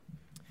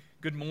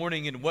Good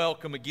morning and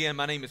welcome again.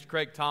 My name is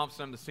Craig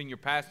Thompson. I'm the senior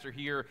pastor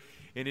here,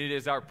 and it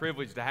is our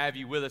privilege to have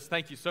you with us.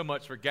 Thank you so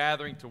much for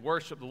gathering to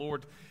worship the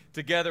Lord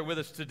together with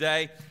us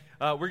today.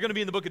 We're going to be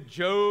in the book of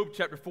Job,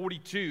 chapter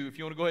 42. If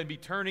you want to go ahead and be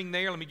turning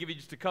there, let me give you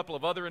just a couple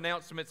of other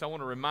announcements. I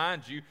want to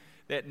remind you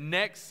that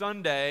next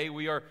Sunday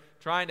we are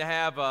trying to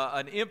have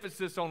an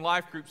emphasis on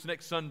life groups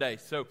next Sunday.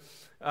 So,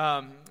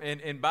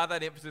 and by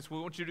that emphasis, what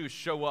we want you to do is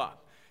show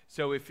up.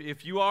 So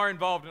if you are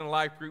involved in a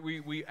life group,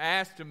 we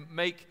ask to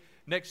make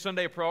next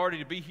Sunday a priority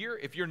to be here.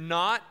 If you're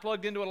not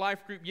plugged into a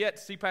life group yet,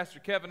 see Pastor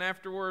Kevin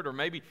afterward, or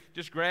maybe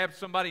just grab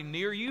somebody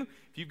near you.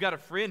 If you've got a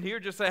friend here,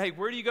 just say, hey,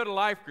 where do you go to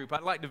life group?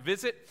 I'd like to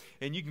visit,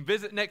 and you can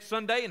visit next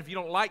Sunday, and if you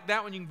don't like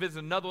that one, you can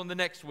visit another one the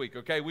next week,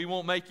 okay? We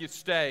won't make you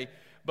stay,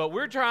 but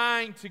we're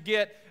trying to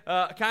get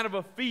kind of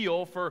a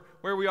feel for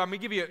where we are. Let me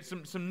give you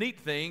some neat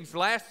things.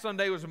 Last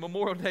Sunday was a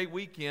Memorial Day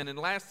weekend, and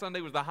last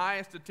Sunday was the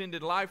highest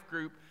attended life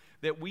group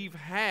that we've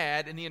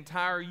had in the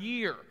entire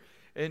year.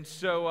 And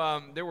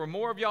so there were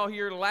more of y'all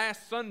here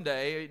last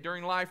Sunday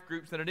during life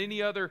groups than at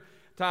any other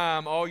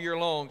time all year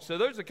long. So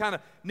those are kind of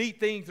neat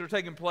things that are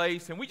taking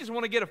place. And we just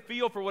want to get a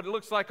feel for what it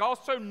looks like.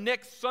 Also,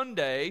 next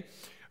Sunday,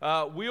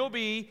 we'll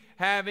be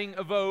having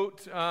a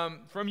vote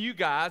from you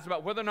guys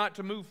about whether or not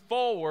to move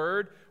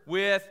forward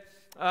with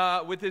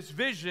this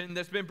vision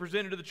that's been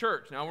presented to the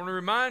church. Now, I want to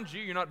remind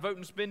you, you're not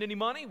voting to spend any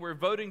money. We're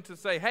voting to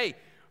say, hey,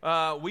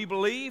 we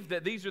believe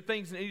that these are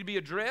things that need to be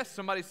addressed.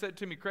 Somebody said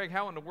to me, Craig,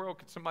 how in the world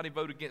could somebody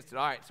vote against it?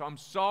 All right, so I'm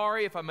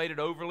sorry if I made it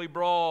overly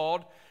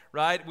broad,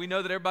 right? We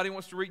know that everybody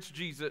wants to reach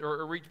Jesus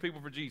or reach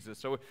people for Jesus.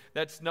 So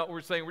that's not what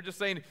we're saying. We're just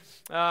saying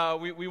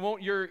we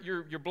want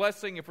your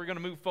blessing if we're going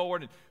to move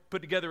forward and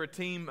put together a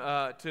team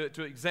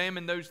to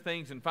examine those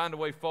things and find a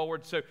way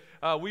forward. So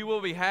we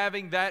will be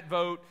having that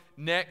vote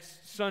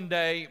next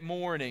Sunday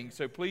morning.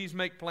 So please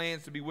make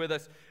plans to be with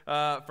us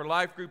for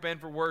life group and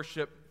for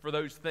worship for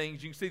those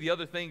things. You can see the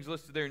other things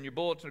listed there in your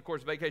bulletin. Of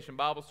course, Vacation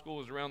Bible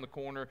School is around the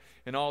corner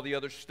and all the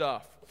other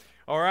stuff.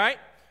 All right?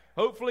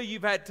 Hopefully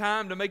you've had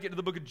time to make it to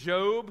the book of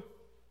Job.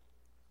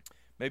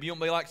 Maybe you'll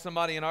be like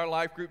somebody in our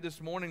life group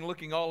this morning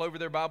looking all over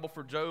their Bible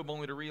for Job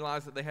only to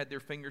realize that they had their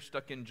finger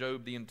stuck in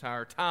Job the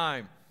entire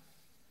time.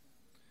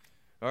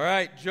 All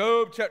right,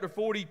 Job chapter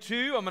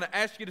 42. I'm going to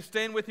ask you to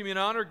stand with me and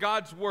honor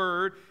God's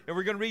word, and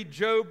we're going to read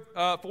Job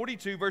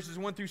 42, verses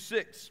 1 through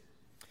 6.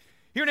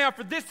 Hear now,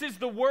 for this is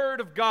the word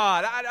of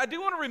God. I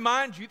do want to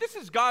remind you, this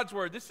is God's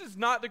word. This is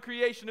not the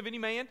creation of any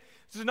man.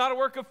 This is not a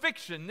work of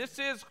fiction. This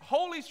is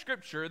holy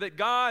scripture that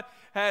God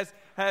has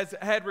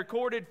had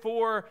recorded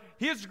for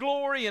his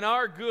glory and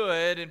our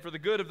good and for the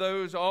good of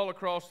those all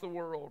across the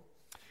world.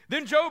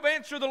 Then Job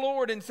answered the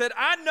Lord and said,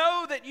 I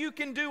know that you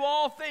can do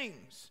all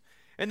things,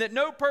 and that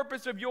no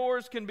purpose of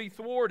yours can be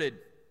thwarted.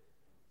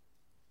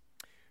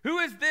 Who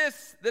is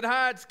this that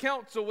hides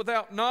counsel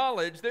without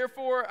knowledge?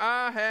 Therefore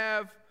I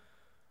have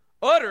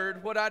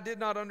uttered what I did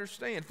not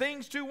understand,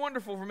 things too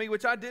wonderful for me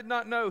which I did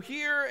not know.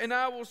 Hear, and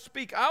I will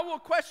speak. I will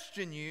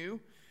question you,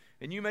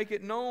 and you make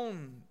it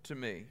known to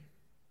me.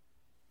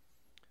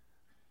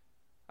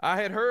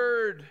 I had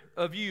heard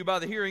of you by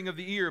the hearing of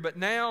the ear, but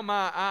now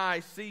my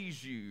eye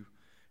sees you.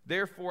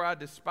 Therefore I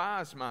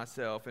despise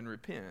myself and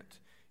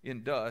repent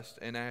in dust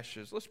and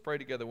ashes. Let's pray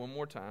together one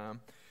more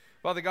time.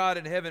 Father God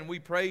in heaven, we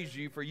praise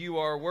you, for you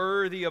are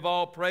worthy of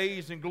all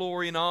praise and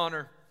glory and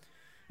honor.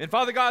 And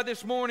Father God,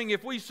 this morning,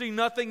 if we see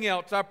nothing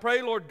else, I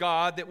pray, Lord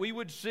God, that we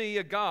would see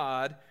a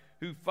God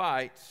who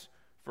fights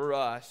for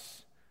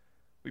us.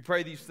 We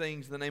pray these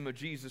things in the name of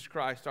Jesus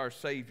Christ, our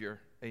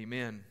Savior.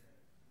 Amen.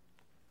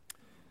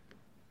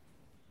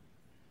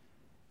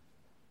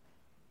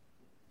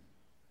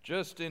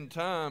 Just in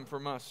time for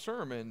my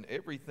sermon,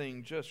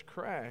 everything just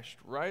crashed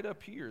right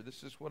up here.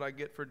 This is what I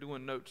get for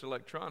doing notes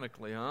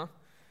electronically, huh?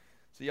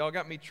 See, y'all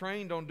got me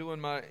trained on doing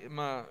my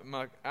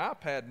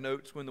iPad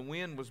notes when the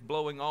wind was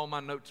blowing all my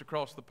notes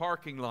across the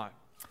parking lot.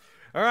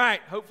 All right,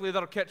 hopefully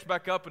that'll catch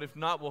back up, and if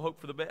not, we'll hope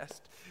for the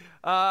best.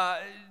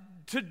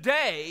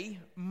 Today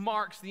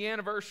marks the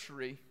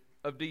anniversary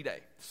of D-Day.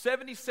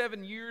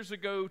 77 years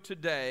ago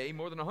today,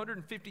 more than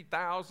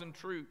 150,000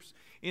 troops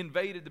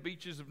invaded the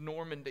beaches of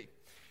Normandy.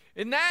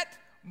 In that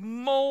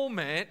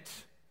moment,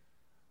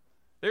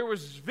 there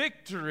was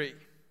victory.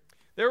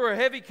 There were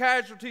heavy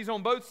casualties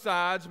on both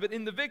sides, but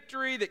in the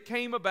victory that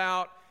came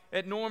about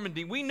at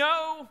Normandy, we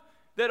know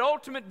that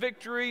ultimate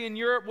victory in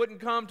Europe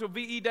wouldn't come till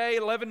VE Day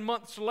 11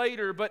 months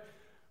later, but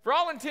for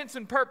all intents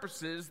and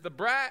purposes, the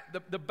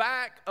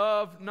back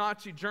of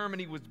Nazi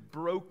Germany was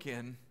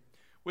broken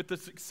with the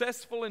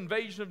successful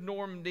invasion of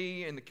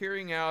Normandy and the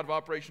carrying out of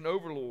Operation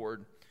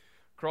Overlord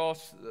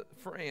across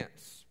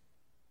France.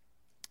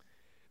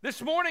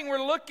 This morning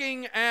we're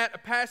looking at a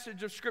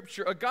passage of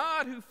Scripture, a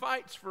God who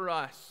fights for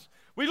us.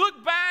 We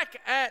look back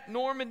at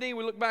Normandy,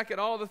 we look back at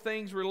all the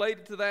things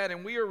related to that,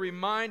 and we are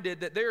reminded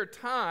that there are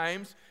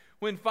times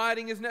when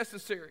fighting is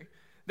necessary.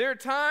 There are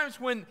times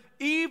when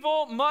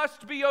evil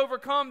must be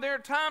overcome. There are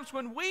times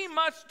when we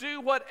must do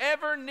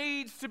whatever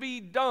needs to be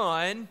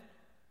done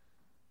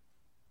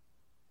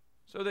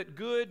so that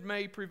good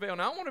may prevail.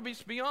 Now, I want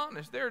to be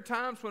honest. There are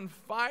times when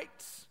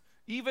fights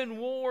Even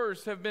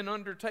wars have been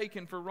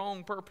undertaken for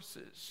wrong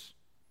purposes.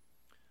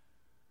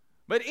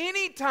 But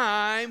any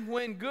time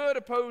when good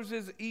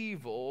opposes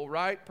evil,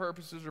 right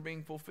purposes are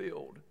being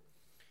fulfilled.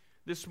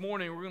 This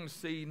morning we're going to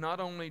see not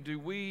only do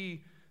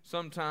we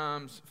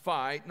sometimes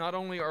fight, not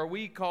only are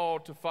we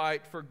called to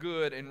fight for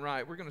good and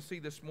right, we're going to see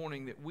this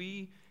morning that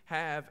we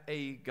have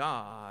a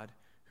God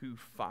who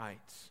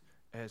fights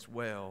as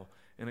well.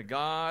 And a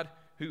God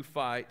who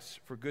fights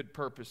for good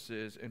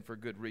purposes and for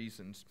good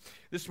reasons.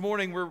 This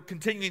morning we're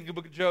continuing the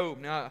book of Job.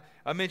 Now,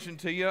 I mentioned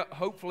to you,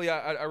 hopefully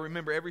I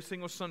remember every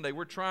single Sunday,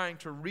 we're trying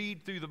to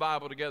read through the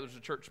Bible together as a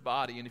church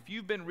body. And if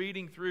you've been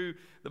reading through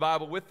the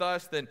Bible with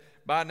us, then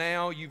by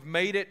now you've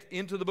made it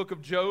into the book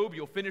of Job.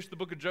 You'll finish the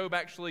book of Job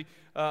actually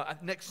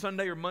next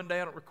Sunday or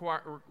Monday. I don't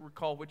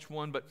recall which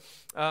one, but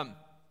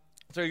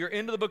so you're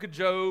into the book of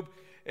Job.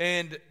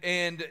 And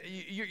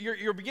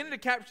you're beginning to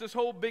capture this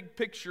whole big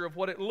picture of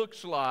what it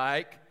looks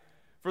like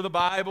for the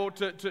Bible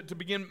to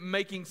begin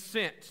making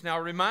sense. Now, I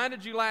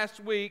reminded you last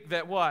week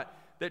that what?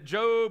 That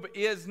Job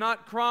is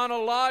not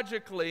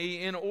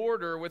chronologically in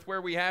order with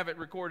where we have it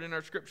recorded in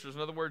our scriptures.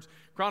 In other words,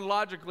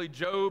 chronologically,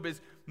 Job is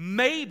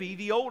maybe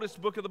the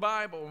oldest book of the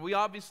Bible. We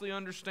obviously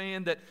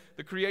understand that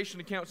the creation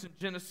accounts in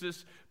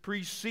Genesis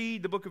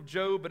precede the book of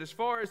Job, but as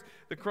far as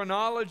the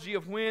chronology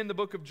of when the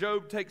book of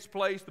Job takes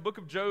place, the book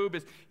of Job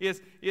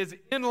is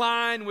in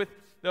line with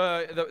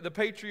the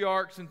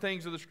patriarchs and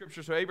things of the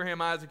scripture, so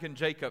Abraham, Isaac, and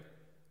Jacob.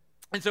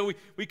 And so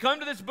we come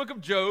to this book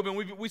of Job, and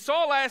we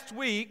saw last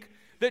week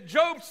that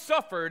Job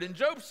suffered, and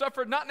Job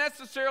suffered not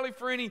necessarily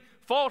for any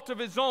fault of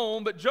his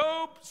own, but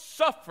Job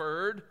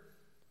suffered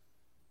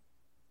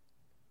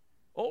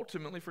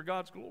ultimately for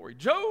God's glory.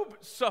 Job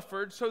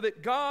suffered so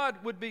that God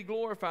would be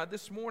glorified.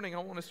 This morning I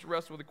want us to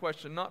wrestle with the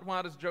question, not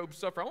why does Job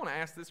suffer? I want to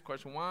ask this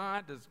question,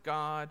 why does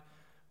God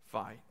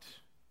fight?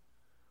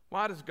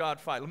 Why does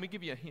God fight? Let me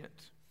give you a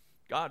hint.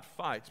 God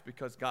fights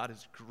because God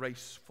is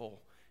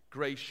graceful,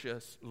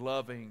 gracious,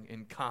 loving,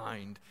 and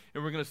kind.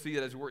 And we're going to see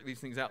that as we work these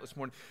things out this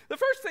morning. The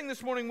first thing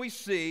this morning we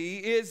see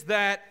is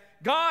that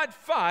God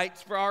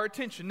fights for our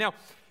attention. Now,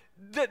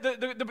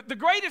 the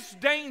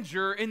greatest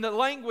danger in the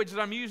language that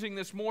I'm using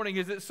this morning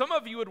is that some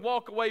of you would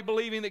walk away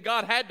believing that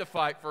God had to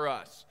fight for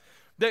us,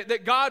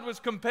 that God was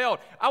compelled.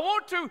 I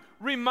want to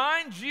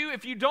remind you,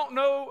 if you don't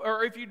know,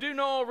 or if you do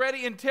know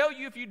already, and tell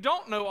you if you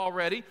don't know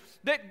already,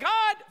 that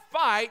God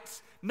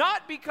fights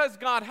not because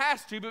God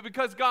has to, but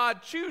because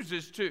God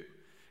chooses to.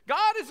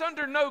 God is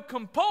under no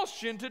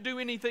compulsion to do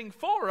anything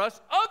for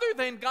us other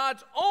than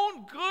God's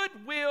own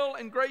goodwill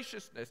and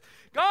graciousness.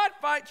 God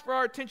fights for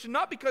our attention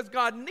not because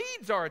God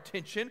needs our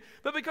attention,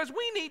 but because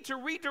we need to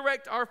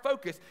redirect our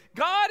focus.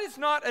 God is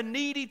not a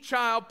needy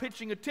child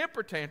pitching a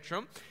temper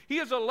tantrum. He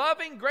is a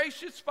loving,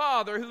 gracious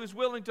Father who is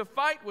willing to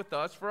fight with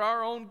us for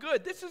our own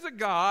good. This is a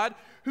God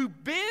who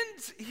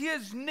bends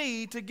his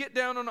knee to get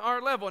down on our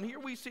level. And here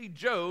we see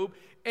Job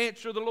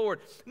answer the Lord.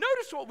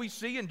 Notice what we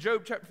see in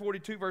Job chapter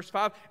 42, verse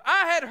 5.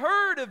 I had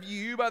heard of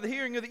you by the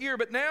hearing of the ear,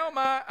 but now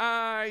my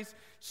eyes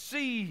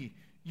see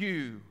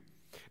you.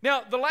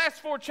 Now, the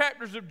last 4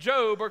 chapters of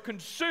Job are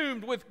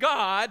consumed with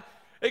God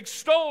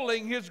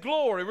extolling his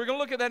glory. We're going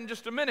to look at that in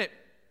just a minute.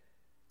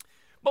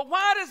 But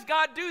why does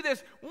God do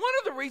this? One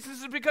of the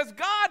reasons is because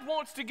God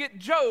wants to get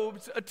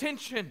Job's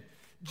attention.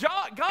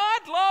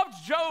 God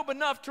loves Job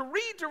enough to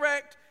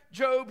redirect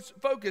Job's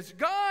focus.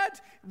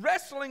 God's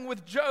wrestling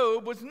with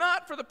Job was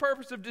not for the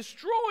purpose of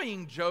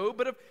destroying Job,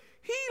 but of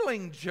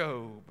healing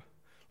Job.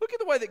 Look at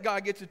the way that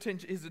God gets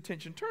his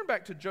attention. Turn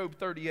back to Job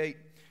 38,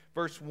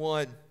 verse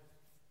 1.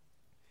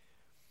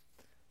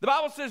 The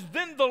Bible says,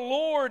 Then the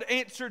Lord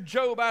answered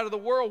Job out of the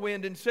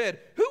whirlwind and said,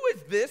 Who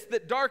is this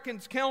that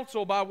darkens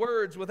counsel by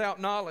words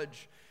without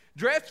knowledge?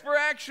 Dress for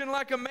action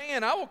like a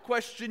man, I will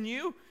question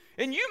you,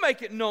 and you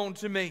make it known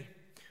to me.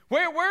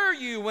 Where were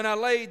you when I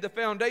laid the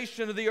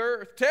foundation of the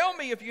earth? Tell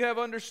me if you have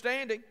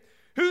understanding.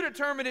 Who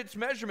determined its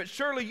measurement?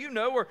 Surely you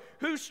know. Or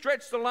who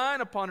stretched the line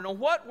upon it? On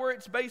what were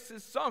its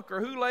bases sunk? Or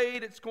who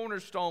laid its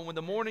cornerstone when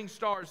the morning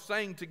stars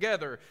sang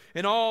together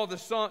and all the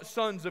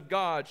sons of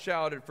God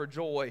shouted for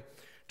joy?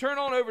 Turn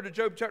on over to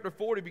Job chapter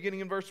 40,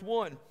 beginning in verse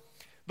 1.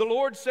 The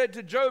Lord said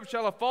to Job,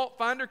 Shall a fault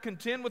finder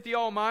contend with the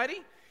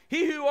Almighty?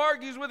 He who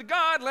argues with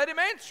God, let him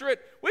answer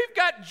it. We've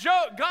got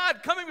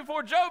God coming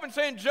before Job and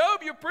saying,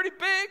 Job, you're pretty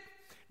big.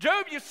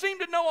 Job, you seem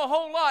to know a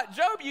whole lot.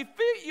 Job, you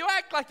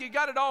act like you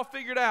got it all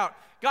figured out.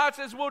 God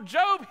says, well,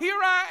 Job, here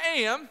I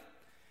am.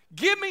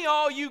 Give me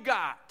all you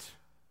got.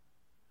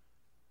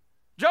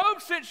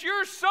 Job, since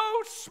you're so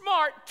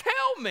smart,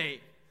 tell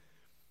me.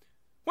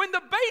 When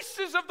the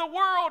bases of the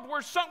world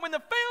were sunk, when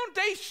the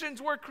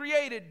foundations were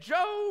created,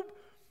 Job,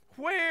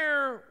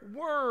 where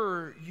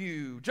were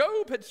you?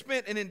 Job had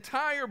spent an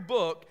entire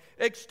book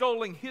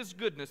extolling his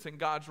goodness and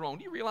God's wrong.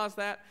 Do you realize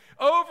that?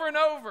 Over and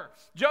over.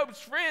 Job's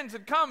friends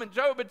had come and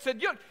Job had said,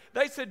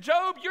 they said,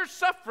 Job, you're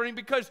suffering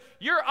because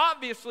you're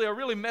obviously a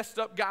really messed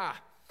up guy.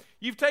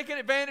 You've taken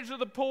advantage of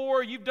the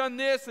poor. You've done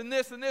this and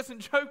this and this. And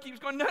Job keeps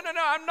going, no,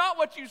 I'm not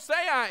what you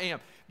say I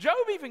am. Job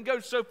even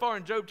goes so far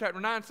in Job chapter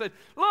 9 and said,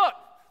 look,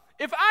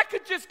 if I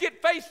could just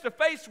get face to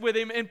face with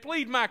him and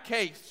plead my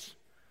case.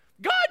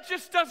 God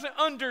just doesn't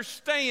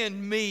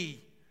understand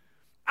me.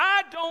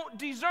 I don't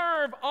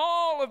deserve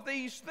all of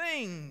these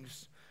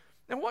things.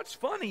 And what's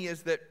funny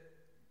is that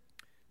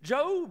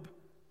Job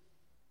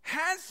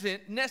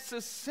hasn't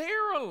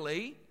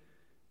necessarily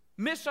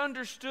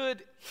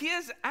misunderstood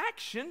his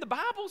action. The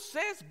Bible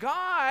says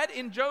God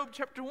in Job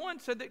chapter 1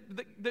 said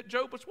that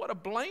Job was what? A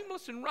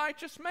blameless and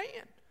righteous man.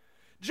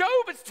 Job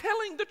is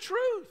telling the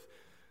truth.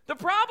 The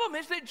problem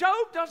is that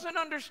Job doesn't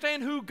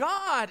understand who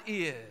God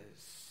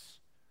is.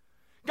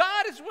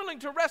 God is willing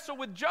to wrestle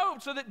with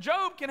Job so that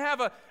Job can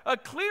have a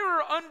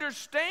clearer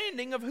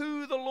understanding of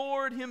who the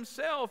Lord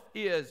himself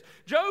is.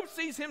 Job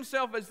sees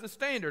himself as the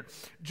standard.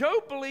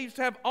 Job believes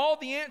to have all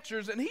the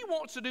answers, and he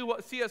wants to do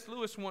what C.S.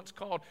 Lewis once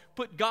called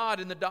put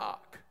God in the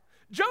dock.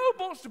 Job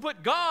wants to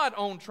put God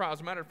on trial. As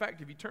a matter of fact,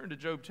 if you turn to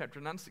Job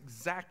chapter 9, that's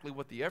exactly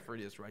what the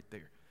effort is right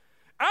there.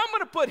 I'm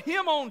going to put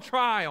him on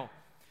trial.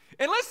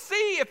 And let's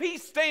see if he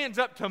stands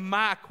up to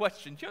my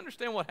questions. Do you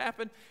understand what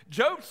happened?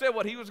 Job said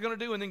what he was going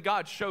to do, and then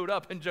God showed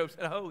up, and Job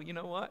said, oh, you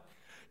know what?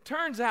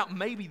 Turns out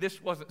maybe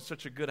this wasn't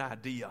such a good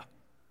idea.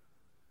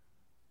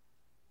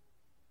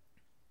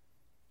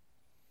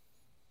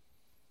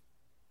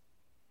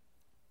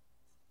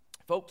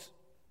 Folks,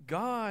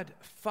 God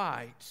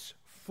fights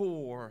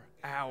for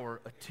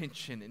our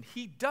attention, and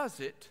he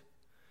does it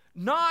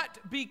not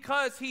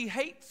because he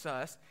hates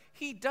us.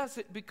 He does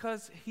it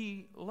because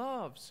he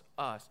loves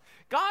us.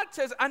 God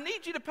says, I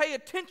need you to pay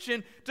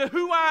attention to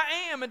who I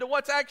am and to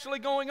what's actually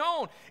going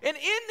on. And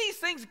in these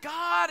things,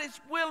 God is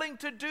willing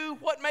to do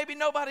what maybe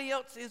nobody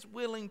else is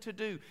willing to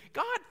do.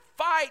 God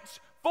fights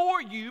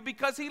for you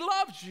because he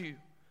loves you.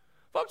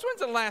 Folks,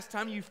 when's the last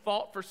time you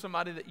fought for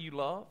somebody that you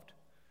loved?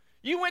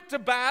 You went to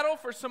battle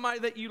for somebody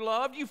that you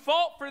loved. You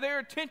fought for their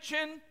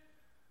attention.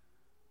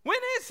 When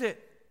is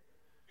it?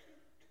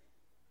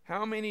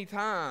 How many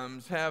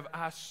times have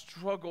I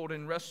struggled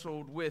and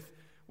wrestled with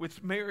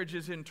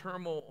marriages in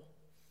turmoil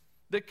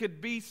that could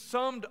be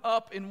summed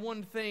up in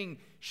one thing: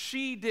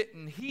 he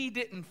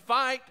didn't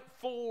fight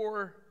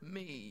for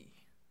me.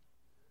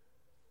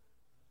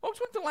 Folks,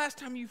 when's the last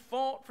time you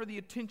fought for the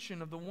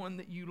attention of the one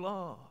that you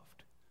loved?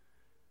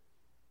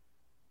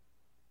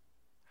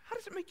 How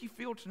does it make you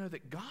feel to know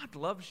that God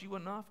loves you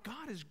enough?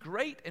 God is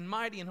great and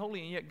mighty and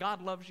holy, and yet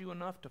God loves you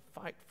enough to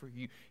fight for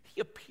you. He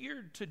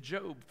appeared to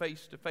Job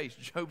face to face.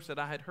 Job said,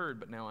 I had heard,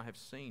 but now I have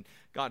seen.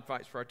 God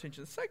fights for our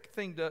attention. The second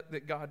thing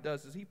that God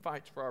does is he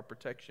fights for our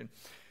protection.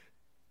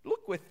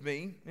 Look with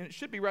me, and it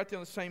should be right there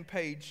on the same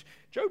page.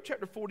 Job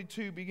chapter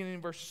 42, beginning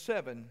in verse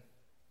 7.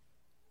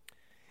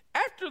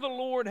 After the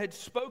Lord had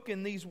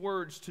spoken these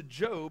words to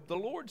Job, the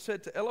Lord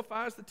said to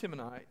Eliphaz the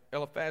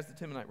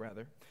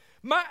Temanite,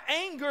 my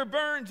anger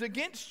burns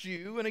against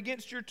you and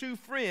against your two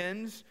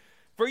friends,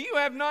 for you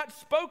have not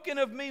spoken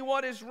of me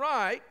what is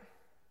right,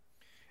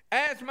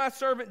 as my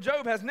servant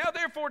Job has. Now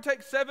therefore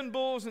take 7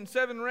 bulls and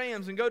 7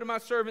 rams, and go to my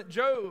servant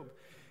Job,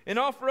 and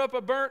offer up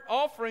a burnt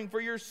offering for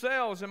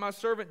yourselves, and my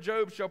servant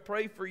Job shall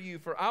pray for you.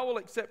 For I will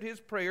accept his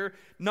prayer,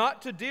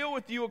 not to deal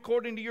with you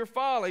according to your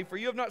folly, for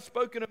you have not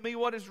spoken of me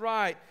what is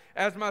right,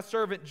 as my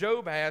servant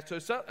Job has.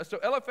 So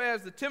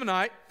Eliphaz the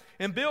Temanite,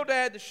 and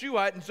Bildad the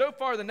Shuhite, and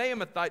Zophar the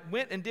Naamathite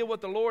went and did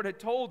what the Lord had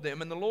told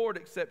them, and the Lord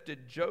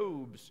accepted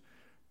Job's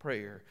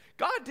prayer.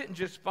 God didn't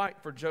just fight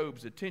for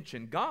Job's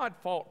attention. God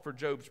fought for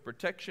Job's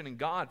protection, and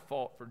God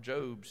fought for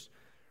Job's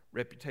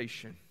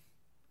reputation.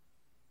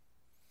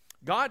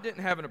 Job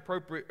didn't have an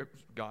appropriate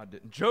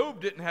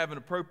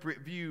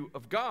view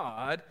of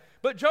God,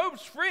 but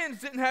Job's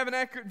friends didn't have an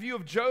accurate view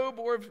of Job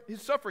or of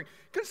his suffering.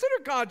 Consider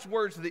God's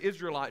words to the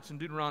Israelites in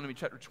Deuteronomy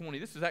chapter 20.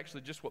 This is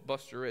actually just what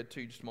Buster read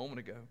to you just a moment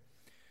ago.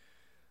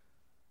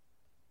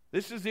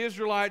 This is the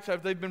Israelites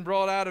after they've been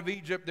brought out of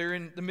Egypt. They're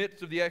in the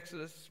midst of the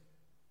Exodus.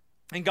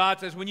 And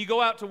God says, when you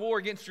go out to war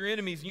against your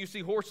enemies and you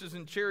see horses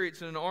and chariots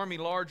and an army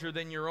larger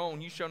than your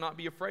own, you shall not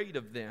be afraid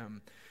of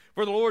them.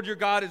 For the Lord your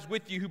God is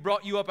with you, who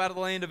brought you up out of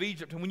the land of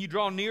Egypt. And when you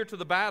draw near to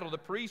the battle, the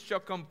priest shall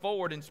come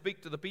forward and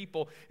speak to the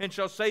people, and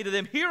shall say to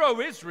them, Hear,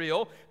 O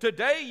Israel,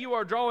 today you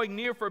are drawing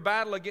near for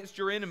battle against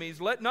your enemies.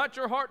 Let not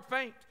your heart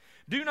faint.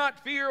 Do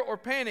not fear or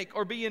panic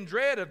or be in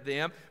dread of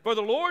them, for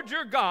the Lord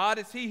your God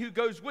is he who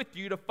goes with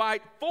you to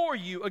fight for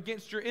you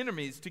against your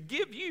enemies, to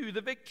give you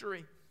the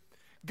victory.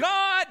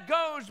 God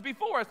goes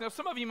before us. Now,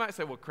 some of you might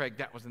say, well, Craig,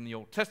 that was in the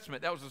Old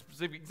Testament. That was a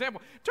specific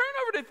example. Turn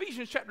over to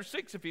Ephesians chapter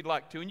 6 if you'd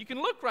like to, and you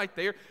can look right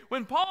there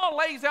when Paul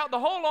lays out the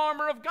whole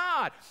armor of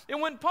God.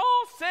 And when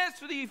Paul says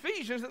to the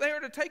Ephesians that they are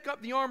to take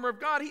up the armor of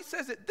God, he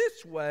says it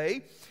this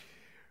way: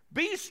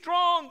 be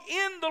strong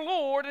in the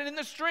Lord and in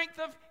the strength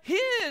of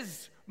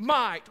his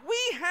might.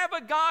 We have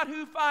a God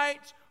who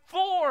fights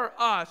for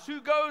us,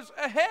 who goes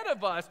ahead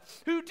of us,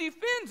 who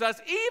defends us.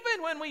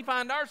 Even when we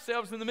find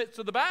ourselves in the midst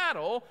of the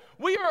battle,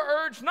 we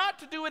are urged not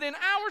to do it in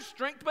our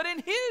strength, but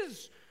in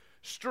his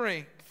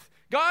strength.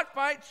 God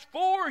fights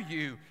for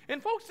you.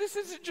 And folks, this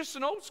isn't just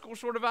an old school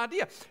sort of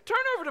idea. Turn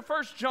over to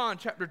 1 John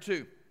chapter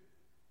 2.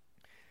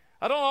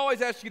 I don't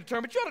always ask you to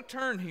turn, but you ought to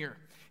turn here.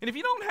 And if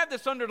you don't have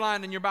this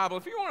underlined in your Bible,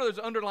 if you're one of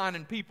those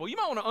underlining people, you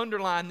might want to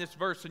underline this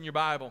verse in your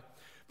Bible.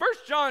 1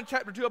 John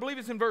chapter 2, I believe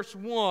it's in verse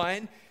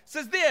 1,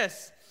 says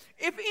this: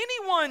 if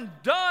anyone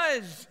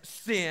does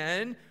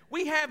sin,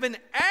 we have an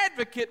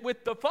advocate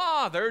with the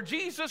Father,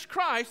 Jesus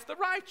Christ the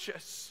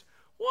righteous.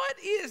 What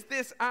is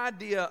this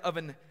idea of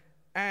an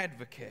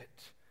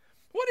advocate?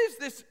 What is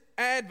this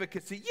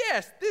advocacy?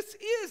 Yes, this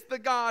is the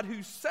God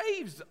who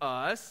saves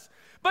us,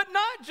 but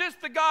not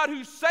just the God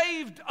who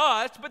saved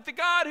us, but the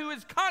God who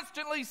is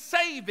constantly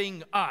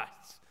saving us.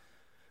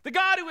 The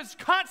God who is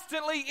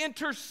constantly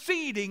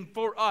interceding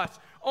for us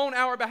on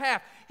our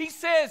behalf. He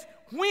says,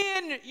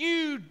 when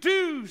you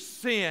do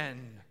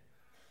sin,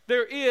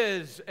 there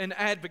is an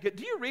advocate.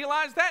 Do you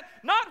realize that?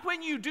 Not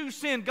when you do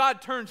sin,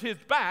 God turns his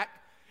back.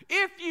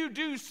 If you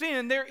do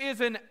sin, there is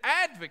an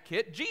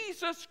advocate,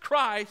 Jesus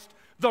Christ,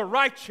 the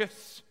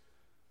righteous.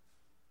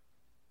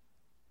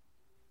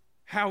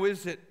 How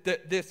is it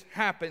that this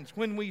happens?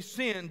 When we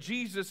sin,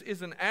 Jesus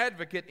is an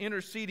advocate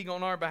interceding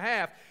on our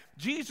behalf.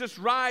 Jesus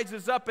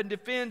rises up and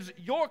defends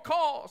your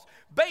cause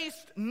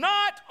based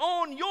not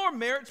on your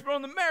merits, but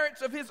on the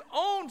merits of his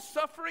own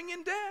suffering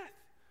and death.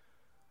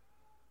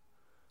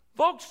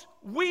 Folks,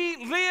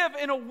 we live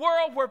in a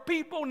world where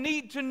people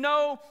need to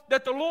know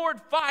that the Lord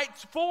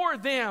fights for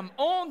them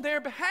on their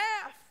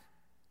behalf.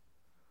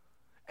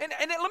 And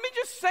let me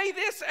just say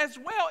this as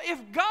well.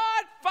 If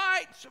God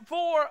fights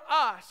for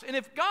us, and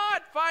if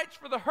God fights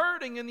for the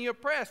hurting and the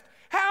oppressed,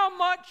 how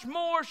much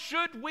more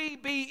should we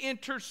be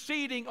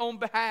interceding on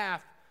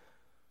behalf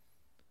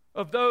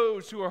of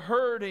those who are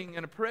hurting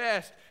and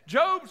oppressed?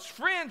 Job's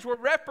friends were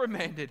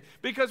reprimanded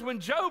because when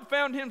Job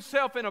found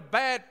himself in a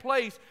bad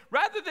place,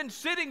 rather than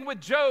sitting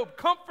with Job,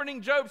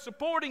 comforting Job,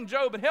 supporting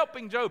Job, and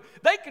helping Job,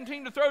 they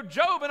continued to throw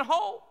Job in a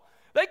hole.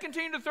 They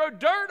continue to throw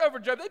dirt over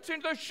Job. They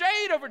continue to throw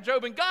shade over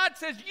Job. And God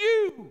says,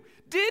 you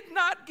did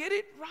not get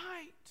it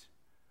right.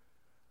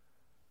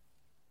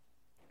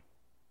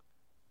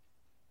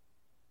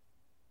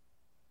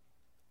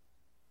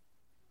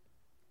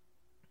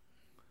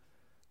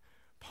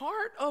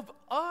 Part of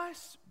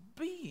us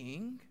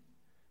being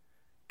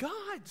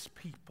God's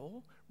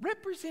people,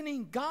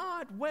 representing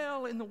God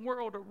well in the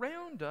world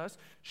around us,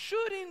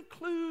 should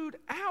include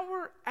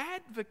our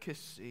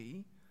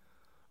advocacy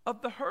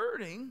of the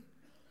hurting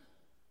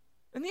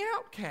and the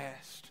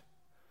outcast.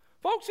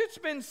 Folks, it's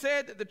been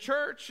said that the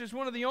church is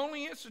one of the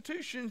only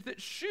institutions that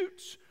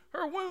shoots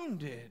her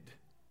wounded.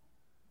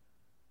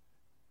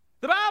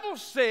 The Bible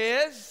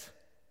says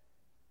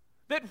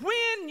that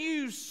when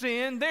you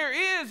sin,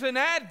 there is an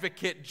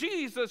advocate,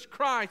 Jesus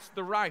Christ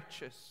the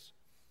righteous.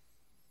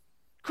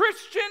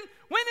 Christian,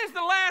 when is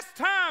the last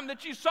time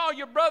that you saw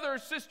your brother or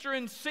sister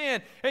in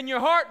sin and your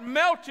heart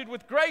melted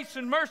with grace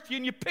and mercy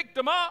and you picked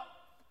them up?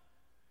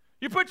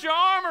 You put your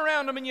arm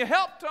around them and you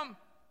helped them?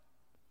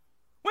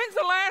 When's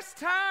the last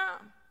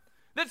time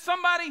that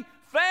somebody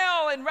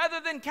fell and rather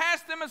than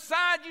cast them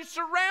aside, you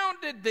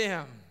surrounded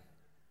them?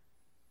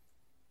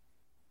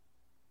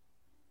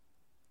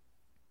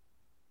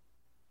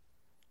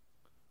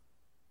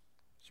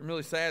 Some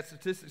really sad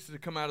statistics that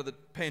have come out of the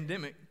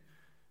pandemic.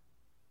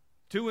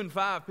 2 in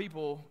 5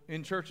 people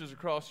in churches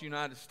across the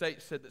United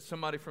States said that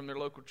somebody from their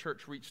local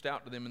church reached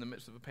out to them in the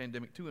midst of a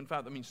pandemic. 2 in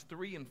 5, that means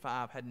 3 in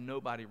 5 had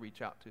nobody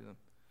reach out to them.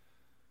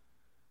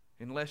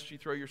 Unless you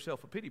throw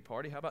yourself a pity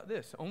party, how about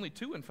this? Only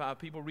 2 in 5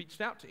 people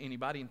reached out to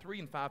anybody, and 3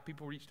 in 5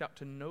 people reached out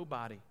to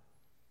nobody.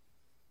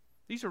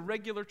 These are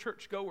regular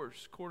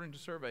churchgoers, according to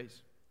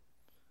surveys.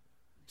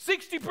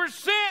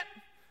 60%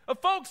 of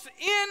folks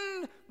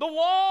in the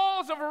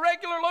walls of a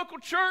regular local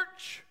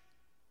church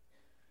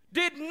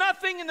did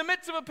nothing in the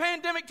midst of a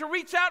pandemic to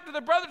reach out to their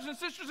brothers and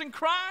sisters in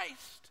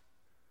Christ.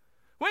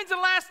 When's the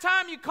last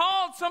time you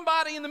called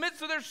somebody in the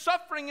midst of their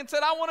suffering and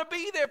said, I want to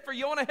be there for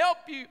you, I want to help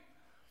you,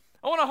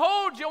 I want to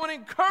hold you, I want to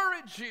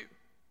encourage you?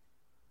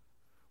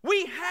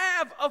 We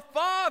have a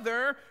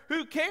Father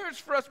who cares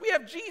for us. We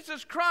have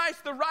Jesus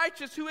Christ, the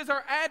righteous, who is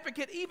our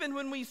advocate even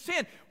when we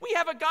sin. We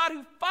have a God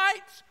who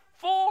fights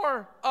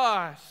for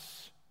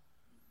us.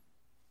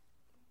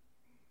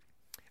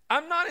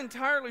 I'm not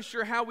entirely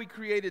sure how we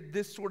created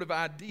this sort of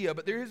idea,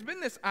 but there has been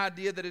this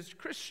idea that as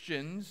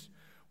Christians,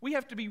 we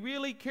have to be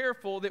really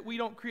careful that we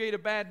don't create a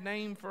bad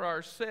name for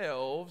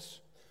ourselves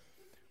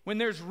when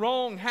there's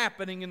wrong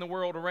happening in the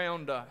world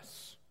around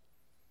us.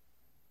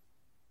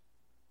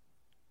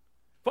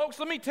 Folks,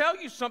 let me tell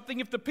you something.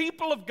 If the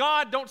people of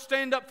God don't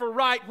stand up for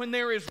right when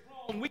there is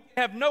wrong, we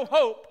have no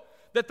hope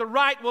that the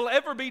right will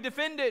ever be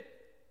defended.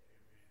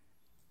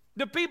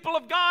 The people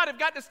of God have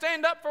got to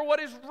stand up for what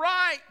is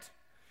right.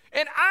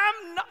 And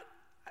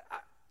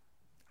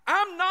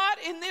I'm not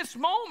in this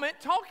moment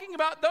talking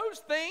about those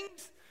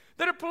things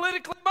that are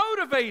politically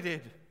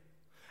motivated.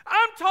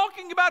 I'm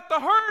talking about the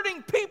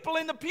hurting people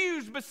in the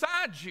pews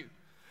beside you.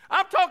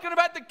 I'm talking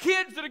about the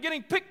kids that are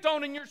getting picked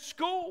on in your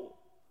school.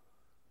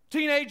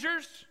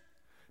 Teenagers.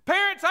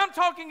 Parents, I'm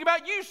talking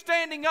about you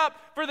standing up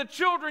for the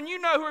children you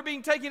know who are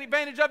being taken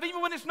advantage of, even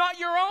when it's not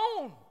your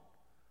own.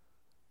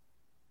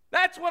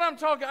 That's what I'm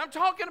talking. I'm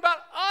talking about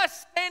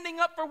us standing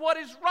up for what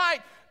is right.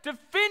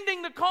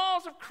 defending the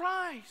cause of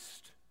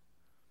Christ.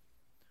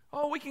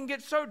 Oh, we can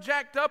get so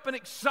jacked up and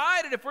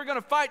excited if we're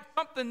going to fight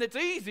something that's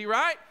easy,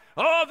 right?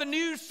 Oh, the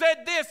news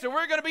said this, and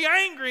we're going to be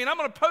angry, and I'm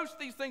going to post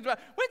these things.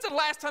 When's the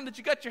last time that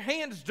you got your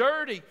hands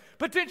dirty,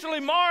 potentially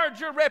marred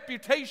your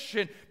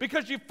reputation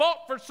because you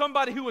fought for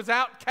somebody who was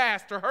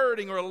outcast or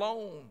hurting or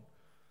alone?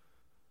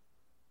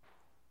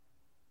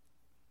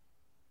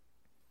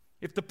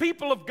 If the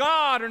people of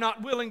God are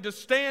not willing to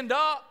stand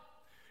up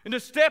and to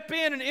step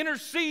in and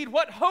intercede,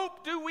 what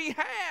hope do we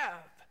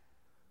have?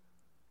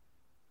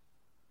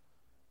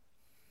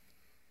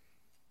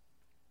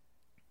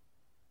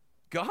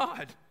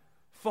 God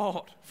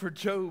fought for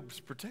Job's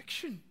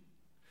protection.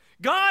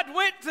 God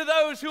went to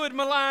those who had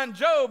maligned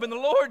Job, and the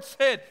Lord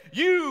said,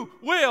 "You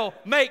will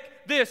make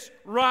this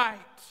right."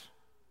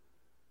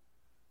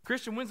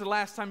 Christian, when's the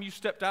last time you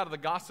stepped out of the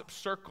gossip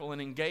circle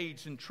and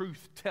engaged in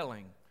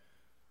truth-telling?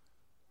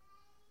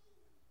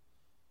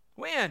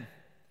 When?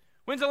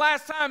 When's the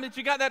last time that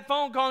you got that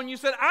phone call and you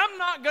said, "I'm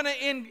not going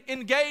to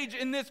engage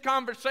in this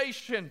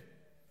conversation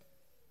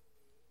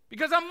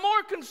because I'm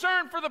more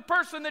concerned for the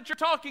person that you're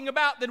talking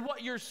about than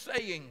what you're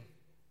saying"?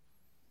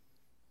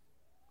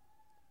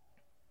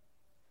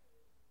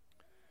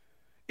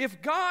 If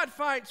God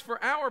fights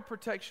for our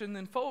protection,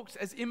 then folks,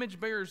 as image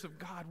bearers of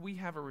God, we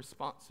have a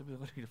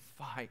responsibility to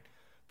fight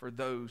for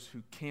those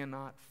who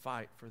cannot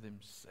fight for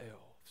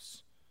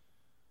themselves.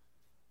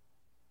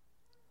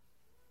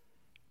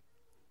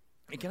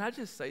 And can I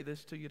just say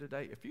this to you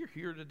today? If you're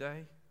here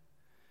today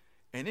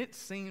and it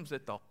seems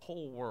that the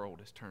whole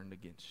world is turned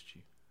against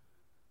you,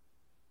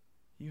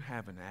 you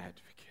have an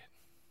advocate.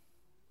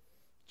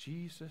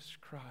 Jesus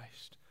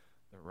Christ,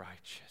 the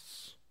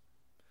righteous.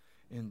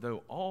 And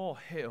though all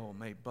hell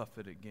may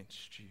buffet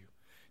against you,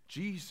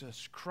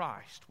 Jesus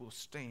Christ will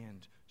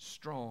stand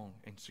strong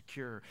and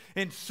secure.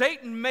 And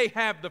Satan may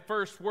have the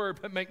first word,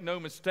 but make no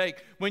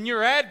mistake, when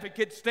your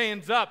advocate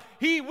stands up,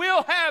 he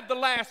will have the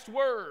last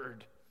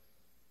word.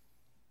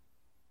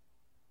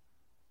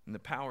 And the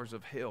powers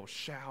of hell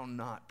shall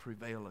not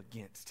prevail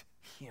against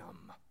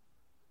him.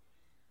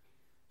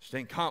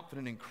 Stand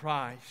confident in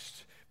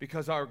Christ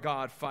because our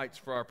God fights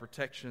for our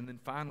protection. And then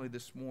finally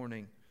this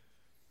morning,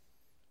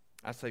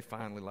 I say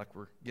finally like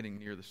we're getting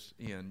near this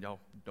end. Y'all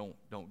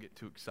don't get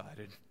too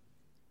excited.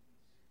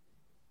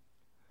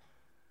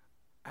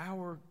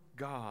 Our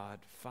God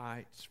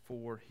fights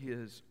for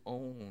his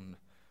own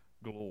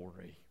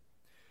glory.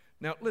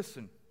 Now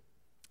listen,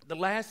 the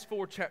last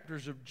 4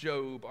 chapters of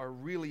Job are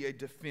really a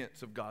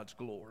defense of God's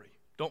glory.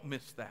 Don't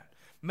miss that.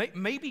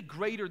 Maybe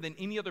greater than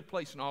any other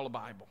place in all the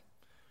Bible.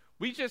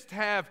 We just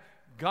have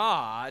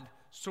God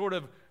sort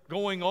of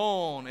going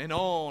on and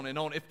on and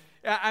on.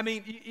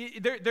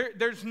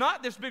 There's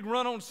not this big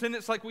run-on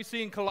sentence like we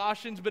see in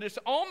Colossians, but it's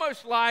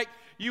almost like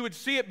you would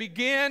see it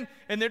begin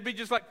and there'd be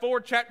just like 4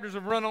 chapters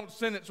of run-on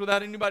sentence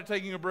without anybody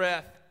taking a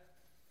breath.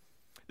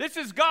 This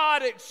is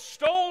God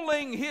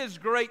extolling his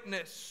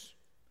greatness.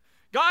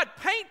 God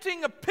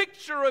painting a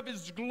picture of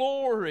his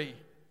glory.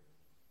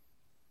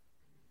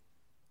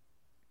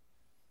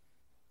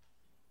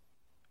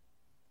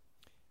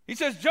 He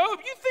says, "Job,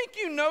 you think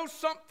you know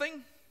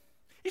something?"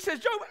 He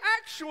says, "Job,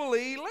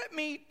 actually, let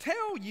me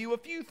tell you a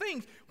few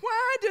things.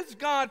 Why does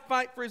God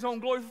fight for his own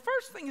glory?" The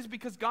first thing is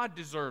because God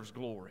deserves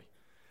glory.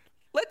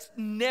 Let's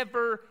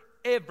never,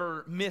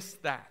 ever miss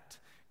that.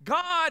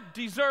 God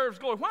deserves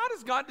glory. Why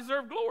does God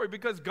deserve glory?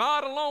 Because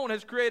God alone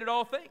has created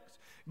all things.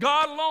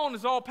 God alone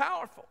is all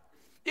powerful.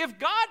 If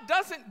God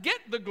doesn't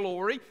get the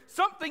glory,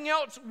 something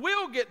else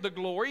will get the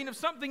glory. And if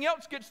something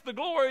else gets the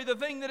glory, the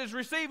thing that is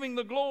receiving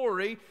the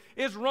glory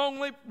is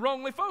wrongly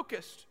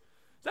focused.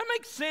 Does that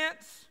make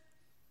sense?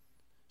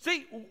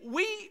 See,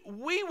 we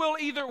will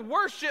either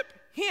worship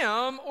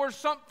him or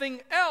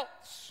something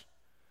else.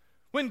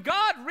 When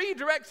God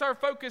redirects our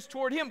focus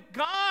toward him,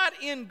 God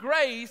in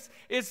grace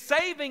is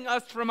saving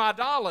us from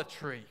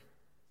idolatry.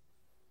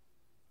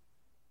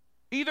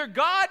 Either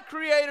God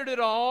created it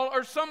all,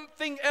 or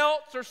something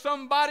else, or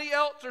somebody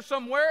else, or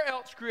somewhere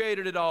else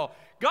created it all.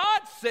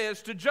 God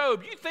says to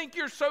Job, "You think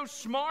you're so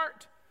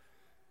smart?"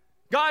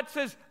 God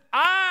says,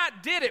 "I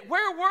did it."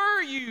 Where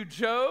were you,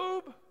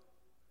 Job?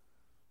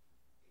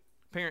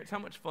 Parents, how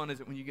much fun is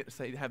it when you get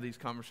to have these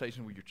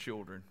conversations with your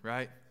children,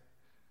 right?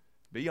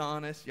 Be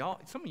honest.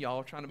 Some of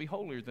y'all are trying to be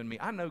holier than me.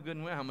 I know good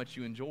and well how much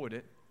you enjoyed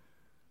it,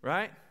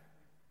 right?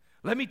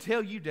 Let me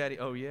tell you, Daddy.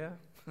 Oh, yeah?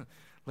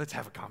 Let's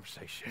have a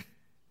conversation.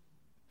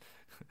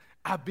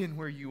 I've been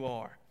where you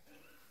are.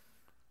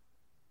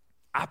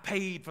 I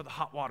paid for the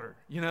hot water,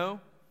 you know?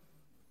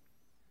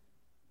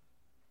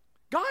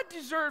 God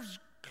deserves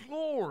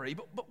glory,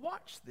 but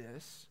watch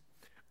this.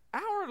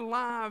 Our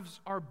lives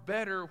are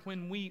better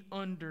when we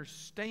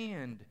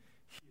understand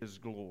his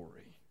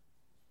glory.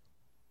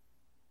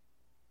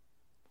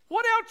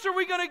 What else are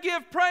we going to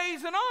give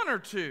praise and honor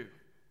to?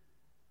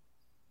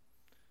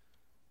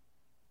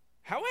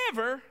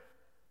 However,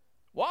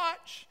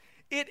 watch.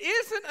 It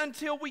isn't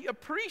until we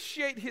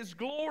appreciate his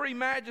glory,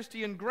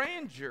 majesty, and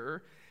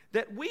grandeur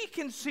that we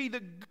can see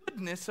the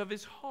goodness of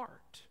his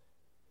heart.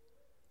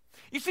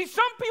 You see,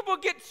 some people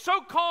get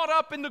so caught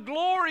up in the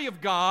glory of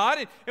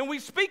God, and we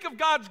speak of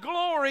God's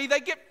glory, they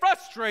get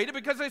frustrated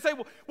because they say,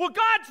 well,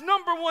 God's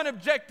number one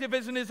objective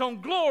isn't His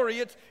own glory,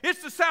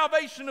 it's the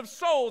salvation of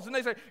souls. And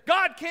they say,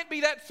 God can't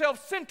be that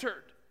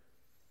self-centered.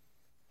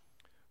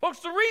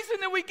 Folks, the reason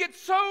that we get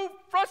so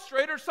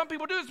frustrated, or some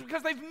people do, is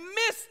because they've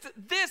missed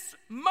this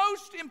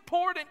most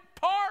important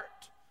part.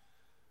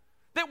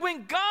 That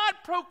when God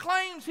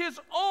proclaims His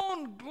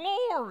own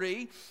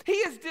glory, He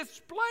is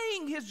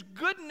displaying His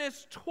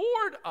goodness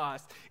toward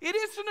us. It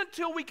isn't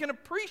until we can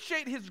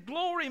appreciate His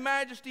glory,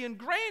 majesty, and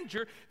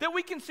grandeur that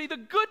we can see the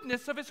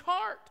goodness of His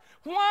heart.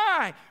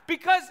 Why?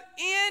 Because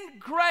in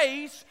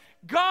grace,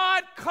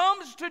 God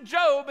comes to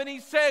Job and He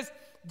says,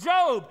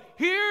 Job,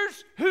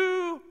 here's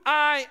who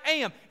I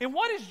am. And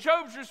what is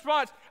Job's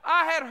response?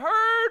 I had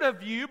heard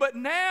of you, but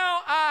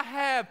now I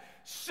have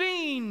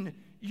seen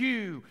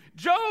you.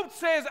 Job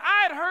says,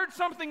 I had heard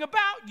something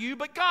about you,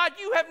 but God,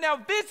 you have now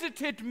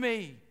visited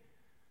me.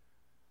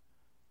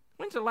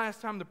 When's the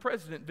last time the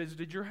president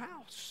visited your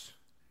house?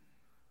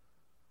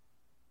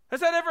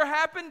 Has that ever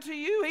happened to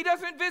you? He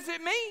doesn't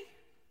visit me.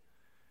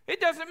 It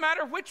doesn't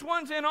matter which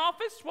one's in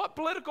office, what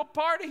political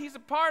party he's a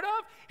part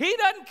of. He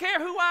doesn't care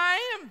who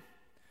I am.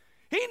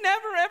 He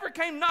never ever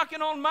came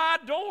knocking on my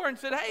door and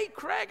said, hey,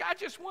 Craig, I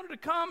just wanted to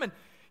come and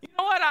you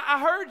know what? I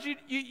heard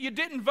you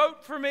didn't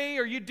vote for me,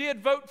 or you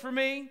did vote for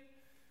me.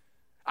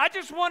 I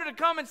just wanted to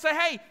come and say,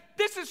 hey,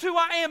 this is who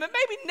I am. And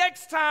maybe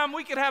next time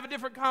we could have a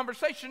different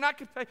conversation. I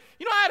could say,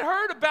 you know, I had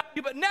heard about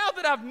you, but now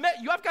that I've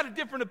met you, I've got a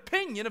different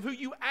opinion of who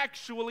you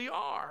actually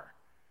are.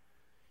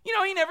 You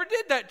know, he never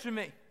did that to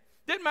me.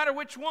 Didn't matter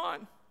which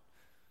one.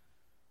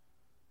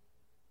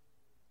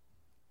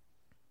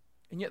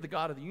 And yet the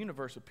God of the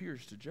universe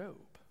appears to Job.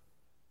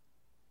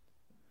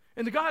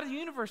 And the God of the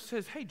universe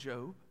says, hey,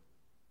 Job,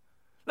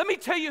 let me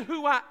tell you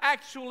who I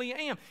actually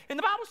am. And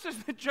the Bible says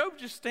that Job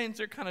just stands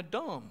there kind of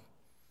dumb.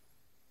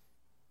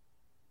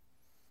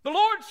 The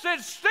Lord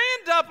says,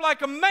 stand up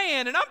like a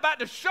man, and I'm about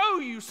to show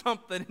you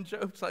something. And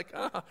Job's like,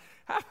 how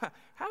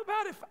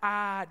about if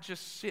I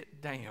just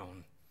sit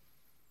down?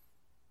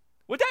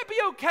 Would that be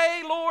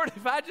okay, Lord,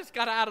 if I just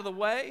got out of the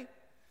way?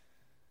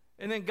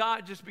 And then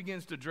God just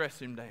begins to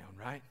dress him down,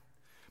 right?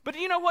 But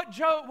you know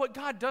what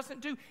God doesn't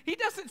do? He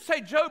doesn't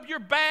say, Job, you're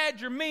bad,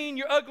 you're mean,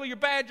 you're ugly, you're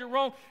bad, you're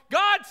wrong.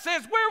 God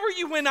says, where were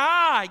you when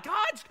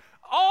God's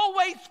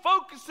always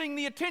focusing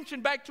the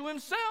attention back to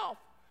Himself.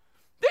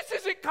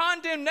 This isn't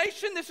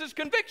condemnation, this is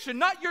conviction.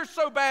 Not you're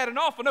so bad and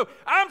awful. No,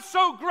 I'm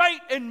so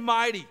great and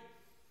mighty.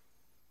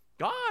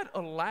 God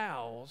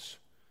allows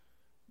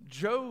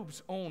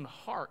Job's own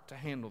heart to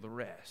handle the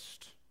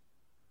rest.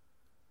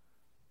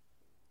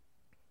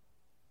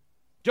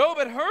 Job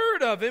had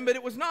heard of Him, but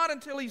it was not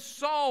until he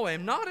saw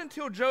Him, not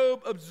until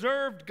Job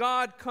observed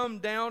God come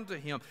down to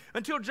him,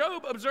 until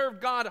Job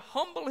observed God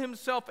humble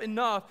Himself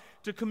enough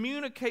to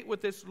communicate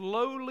with this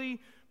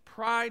lowly,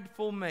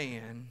 prideful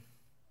man,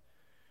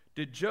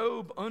 did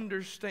Job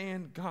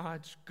understand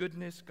God's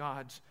goodness,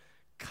 God's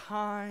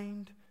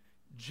kind,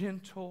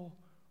 gentle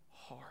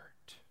heart.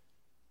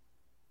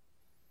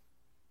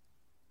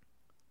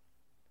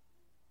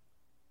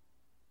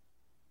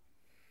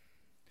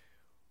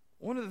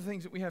 One of the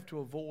things that we have to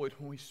avoid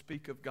when we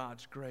speak of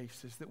God's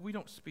grace is that we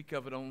don't speak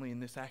of it only in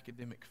this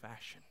academic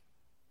fashion.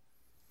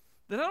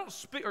 That I don't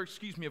speak,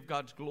 of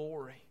God's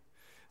glory.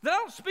 That I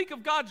don't speak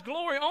of God's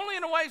glory only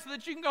in a way so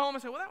that you can go home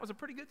and say, well, that was a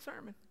pretty good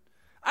sermon.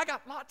 I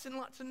got lots and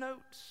lots of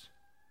notes.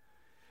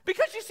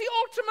 Because you see,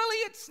 ultimately,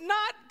 it's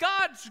not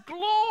God's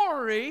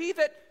glory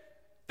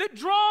that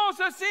draws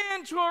us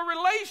into a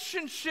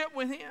relationship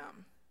with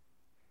Him.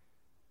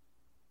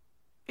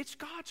 It's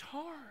God's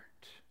heart.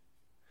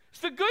 It's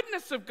the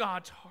goodness of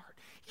God's heart.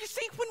 You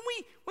see,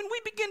 when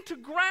we begin to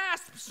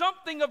grasp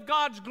something of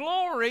God's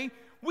glory,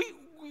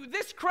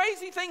 this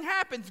crazy thing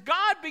happens.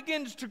 God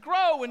begins to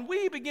grow and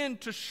we begin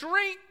to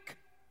shrink.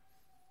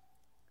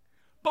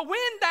 But when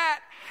that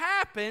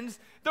happens,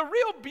 the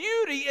real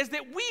beauty is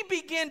that we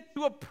begin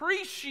to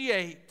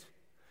appreciate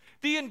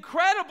the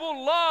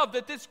incredible love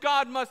that this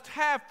God must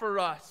have for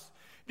us.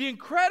 The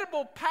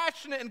incredible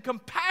passionate and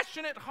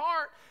compassionate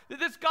heart that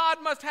this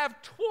God must have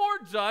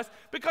towards us,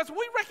 because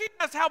we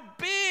recognize how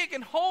big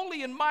and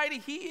holy and mighty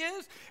He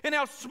is and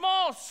how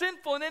small,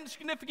 sinful, and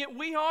insignificant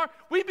we are.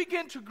 We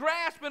begin to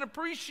grasp and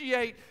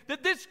appreciate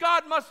that this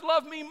God must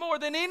love me more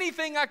than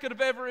anything I could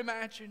have ever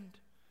imagined.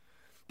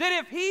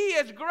 That if He,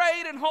 as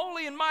great and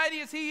holy and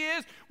mighty as He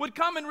is, would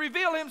come and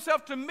reveal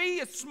Himself to me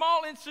as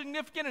small,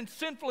 insignificant, and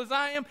sinful as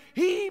I am,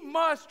 He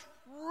must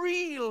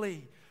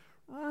really,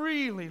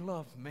 really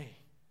love me.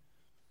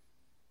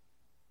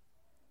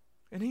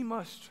 And He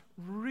must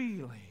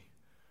really,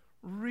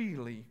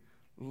 really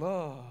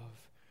love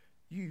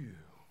you.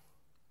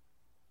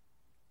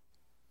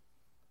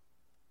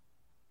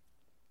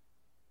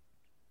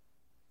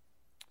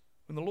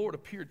 When the Lord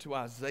appeared to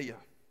Isaiah,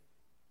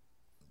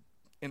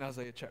 in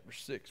Isaiah chapter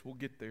 6, we'll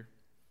get there.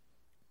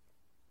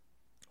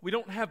 We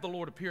don't have the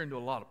Lord appearing to a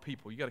lot of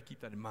people. You got to keep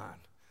that in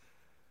mind.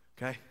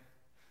 Okay?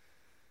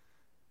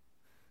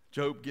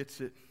 Job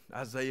gets it.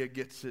 Isaiah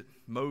gets it.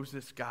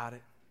 Moses got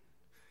it.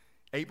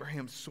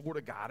 Abraham sort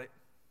of got it.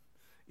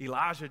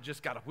 Elijah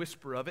just got a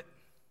whisper of it.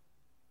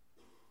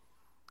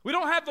 We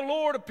don't have the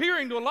Lord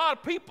appearing to a lot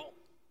of people.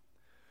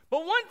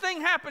 But one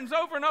thing happens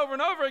over and over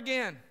and over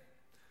again.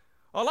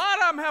 A lot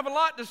of them have a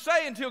lot to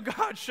say until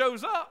God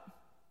shows up.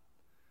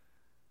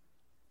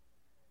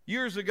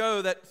 Years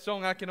ago, that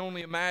song, I Can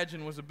Only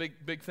Imagine, was a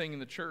big thing in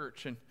the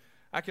church. And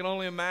I can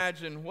only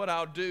imagine what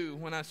I'll do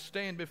when I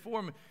stand before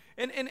Him.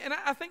 And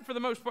I think for the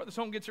most part the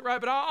song gets it right.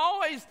 But I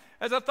always,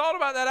 as I thought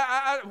about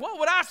that, what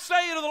would I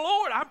say to the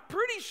Lord? I'm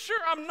pretty sure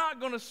I'm not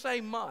going to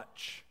say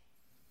much.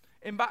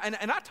 And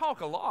I talk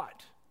a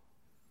lot.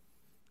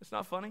 It's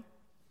not funny.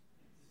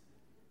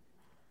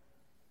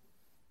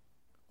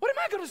 What am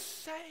I going to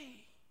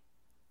say?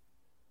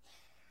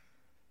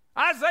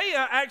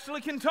 Isaiah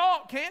actually can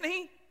talk, can't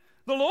he?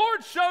 The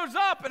Lord shows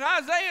up and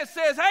Isaiah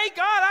says, hey,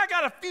 God, I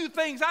got a few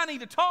things I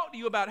need to talk to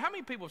you about. How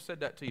many people have said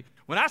that to you?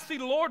 When I see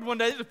the Lord one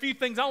day, there's a few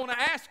things I want to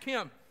ask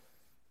Him.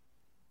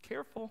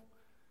 Careful.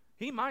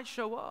 He might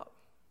show up.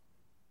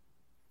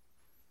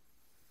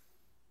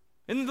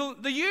 In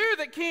the year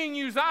that King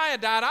Uzziah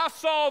died, I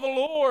saw the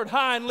Lord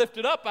high and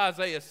lifted up,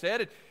 Isaiah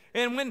said.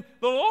 And when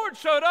the Lord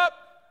showed up,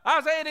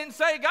 Isaiah didn't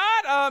say,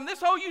 God,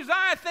 this whole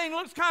Uzziah thing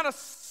looks kind of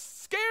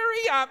scary.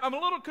 I'm a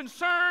little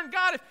concerned.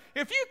 God,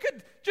 if you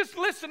could just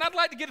listen, I'd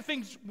like to get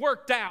things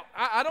worked out.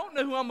 I don't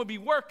know who I'm going to be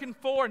working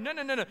for. No.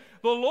 The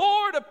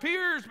Lord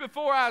appears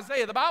before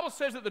Isaiah. The Bible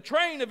says that the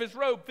train of his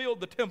robe filled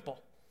the temple.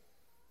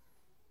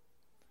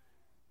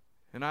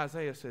 And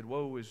Isaiah said,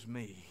 woe is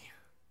me,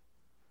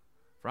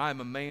 for I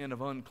am a man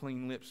of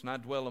unclean lips, and I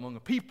dwell among a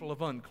people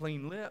of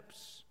unclean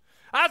lips.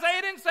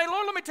 Isaiah didn't say,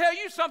 Lord, let me tell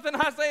you something.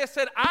 Isaiah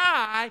said,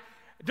 I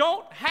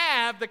don't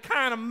have the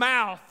kind of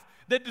mouth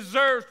that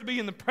deserves to be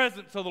in the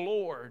presence of the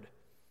Lord.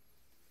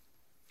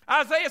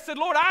 Isaiah said,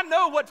 Lord, I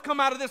know what's come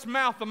out of this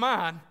mouth of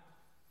mine.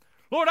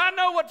 Lord, I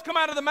know what's come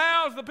out of the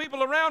mouths of the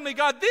people around me.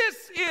 God,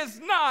 this is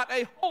not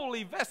a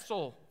holy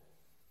vessel.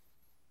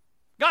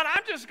 God,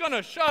 I'm just going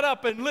to shut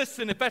up and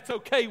listen if that's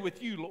okay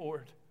with you,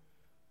 Lord.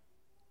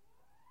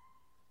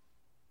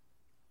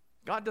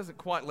 God doesn't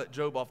quite let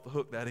Job off the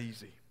hook that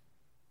easy.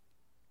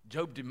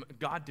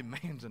 God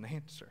demands an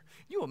answer.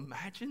 You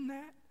imagine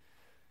that?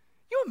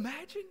 You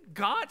imagine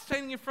God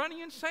standing in front of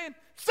you and saying,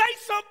 say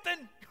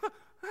something.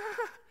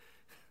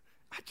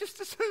 I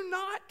just as soon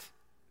not.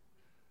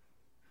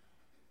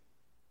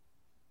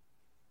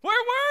 Where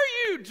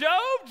were you,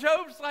 Job?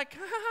 Job's like,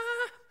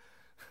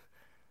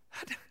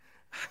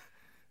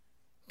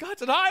 God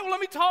said, all right, well, let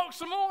me talk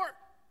some more.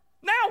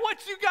 Now what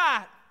you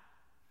got?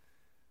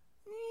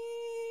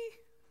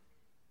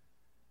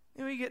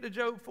 Then we get to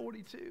Job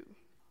 42.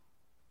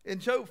 And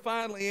Job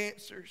finally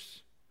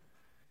answers.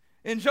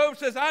 And Job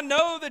says, I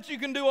know that you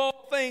can do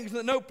all things,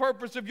 that no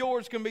purpose of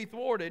yours can be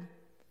thwarted.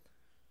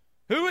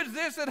 Who is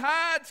this that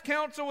hides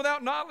counsel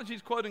without knowledge?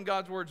 He's quoting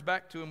God's words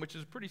back to him, which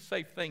is a pretty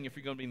safe thing if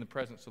you're going to be in the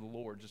presence of the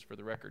Lord, just for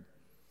the record.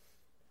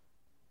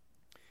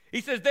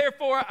 He says,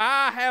 therefore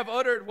I have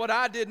uttered what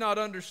I did not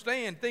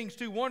understand, things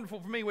too wonderful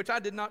for me, which I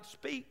did not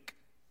speak,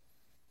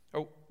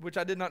 or which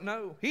I did not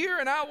know. Hear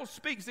and I will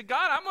speak. He said,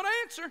 God, I'm going to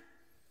answer.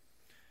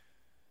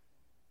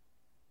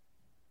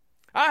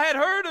 I had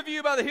heard of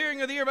you by the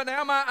hearing of the ear, but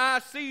now my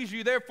eye sees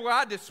you. Therefore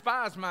I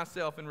despise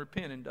myself and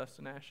repent in dust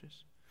and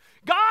ashes.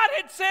 God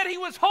had said He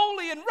was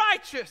holy and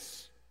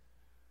righteous.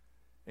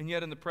 And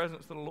yet in the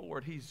presence of the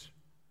Lord, He's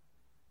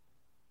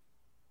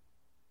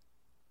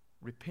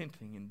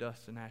repenting in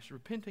dust and ashes.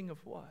 Repenting of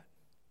what?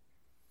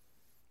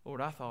 Lord,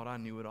 I thought I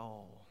knew it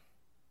all.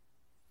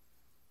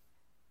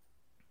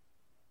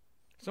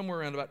 Somewhere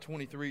around about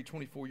 23,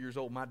 24 years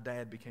old, my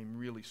dad became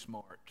really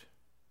smart.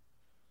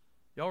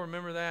 Y'all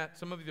remember that?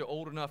 Some of you are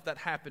old enough, that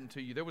happened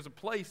to you. There was a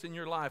place in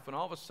your life when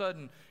all of a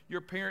sudden your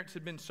parents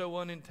had been so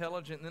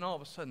unintelligent, and then all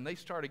of a sudden they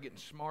started getting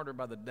smarter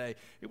by the day.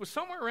 It was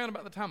somewhere around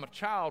about the time a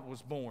child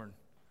was born.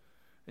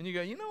 And you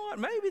go, you know what?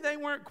 Maybe they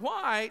weren't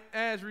quite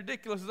as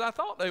ridiculous as I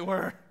thought they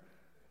were.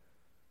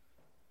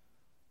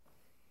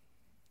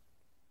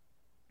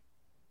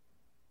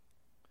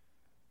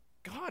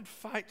 God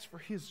fights for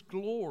His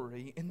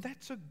glory, and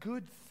that's a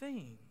good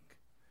thing.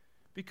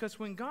 Because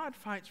when God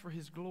fights for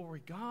His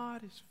glory,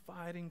 God is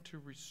fighting to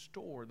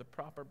restore the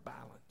proper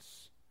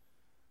balance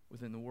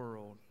within the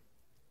world.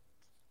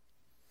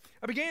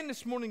 I began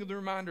this morning with a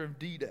reminder of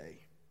D-Day.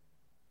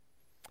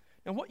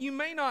 Now, what you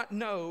may not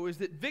know is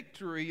that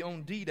victory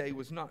on D-Day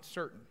was not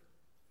certain.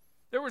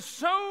 There were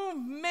so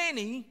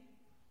many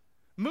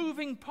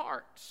moving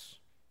parts.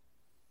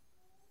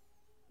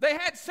 They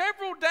had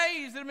several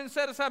days that had been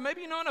set aside.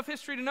 Maybe you know enough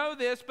history to know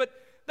this, but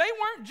they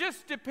weren't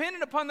just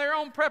dependent upon their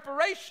own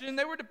preparation.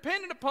 They were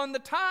dependent upon the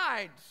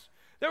tides.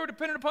 They were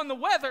dependent upon the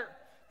weather.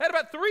 They had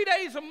about 3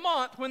 days a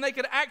month when they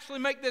could actually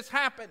make this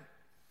happen.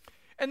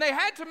 And they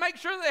had to make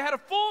sure they had a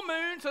full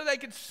moon so they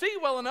could see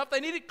well enough. They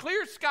needed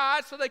clear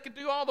skies so they could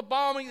do all the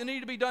bombing that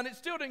needed to be done. It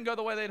still didn't go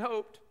the way they'd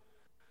hoped.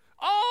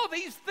 All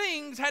these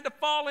things had to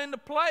fall into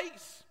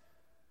place.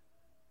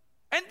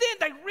 And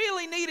then they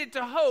really needed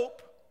to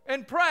hope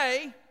and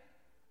pray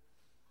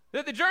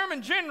that the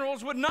German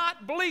generals would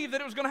not believe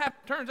that it was going to happen.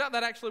 Turns out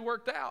that actually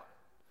worked out.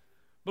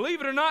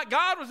 Believe it or not,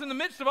 God was in the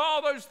midst of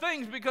all those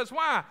things because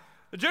why?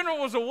 The general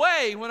was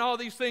away when all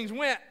these things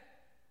went.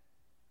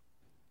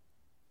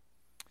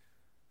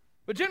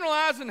 But General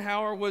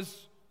Eisenhower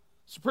was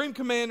supreme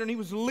commander and he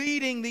was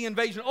leading the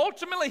invasion.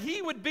 Ultimately,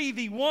 he would be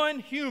the one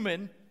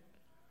human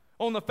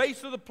on the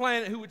face of the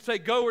planet who would say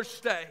go or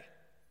stay.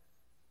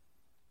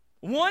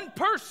 One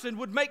person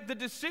would make the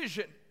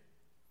decision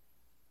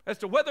as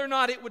to whether or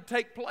not it would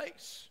take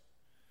place.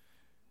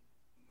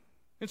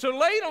 And so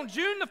late on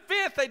June the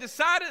 5th, they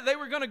decided they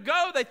were going to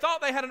go. They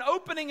thought they had an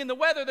opening in the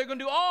weather. They're going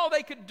to do all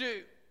they could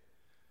do.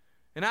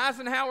 And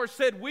Eisenhower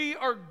said, we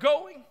are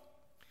going.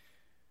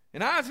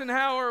 And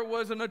Eisenhower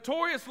was a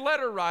notorious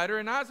letter writer,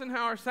 and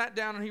Eisenhower sat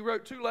down and he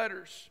wrote 2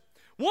 letters.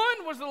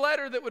 One was the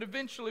letter that would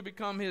eventually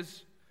become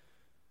his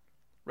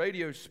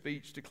radio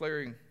speech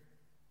declaring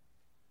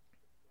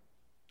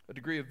a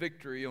degree of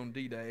victory on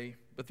D-Day.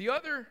 But the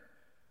other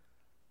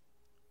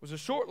was a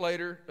short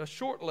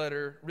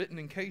letter written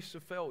in case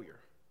of failure.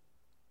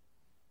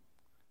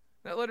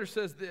 That letter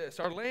says this: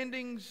 our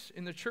landings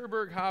in the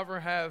Cherbourg, however,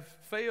 have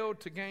failed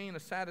to gain a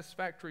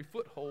satisfactory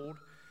foothold,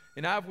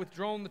 and I've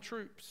withdrawn the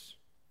troops.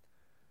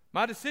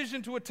 My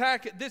decision to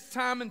attack at this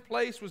time and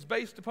place was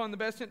based upon the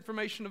best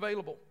information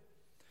available.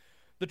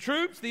 The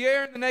troops, the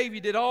air, and the Navy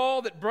did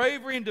all that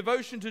bravery and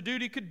devotion to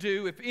duty could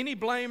do. If any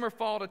blame or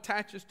fault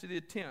attaches to the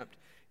attempt,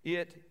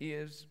 it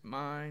is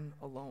mine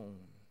alone.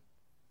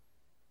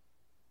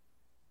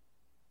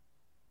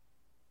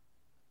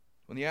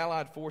 When the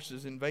Allied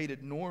forces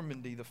invaded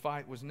Normandy, the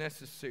fight was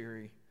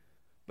necessary,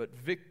 but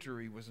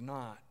victory was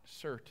not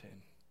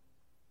certain.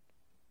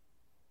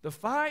 The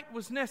fight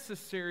was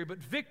necessary, but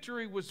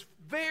victory was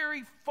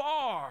very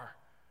far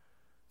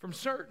from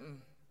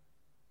certain.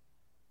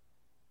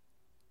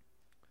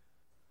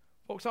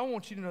 Folks, I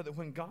want you to know that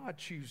when God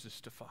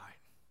chooses to fight,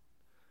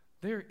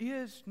 there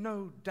is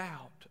no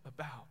doubt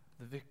about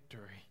the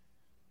victory.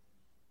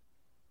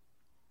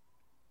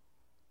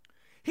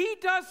 He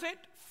doesn't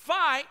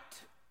fight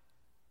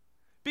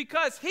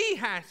because he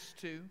has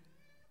to.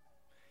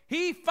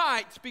 He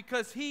fights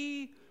because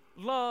he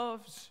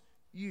loves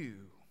you.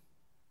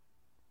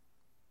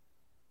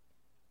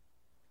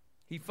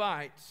 He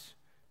fights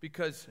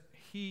because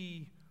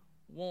he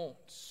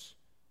wants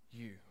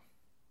you.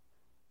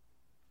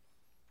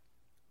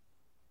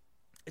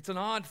 It's an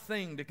odd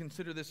thing to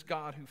consider this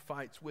God who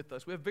fights with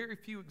us. We have very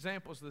few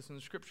examples of this in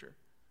the Scripture.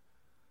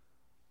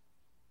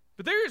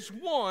 But there is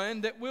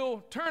one that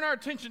we'll turn our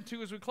attention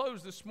to as we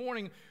close this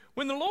morning.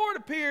 When the Lord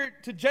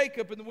appeared to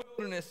Jacob in the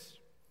wilderness,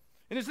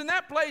 and it's in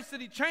that place that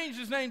he changed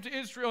his name to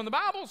Israel. And the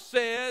Bible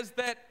says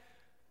that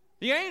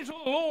the angel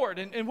of the Lord,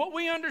 and what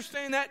we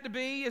understand that to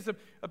be is a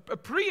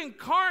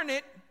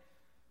pre-incarnate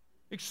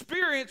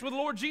experience with the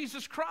Lord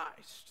Jesus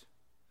Christ.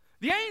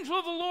 The angel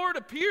of the Lord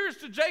appears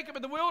to Jacob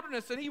in the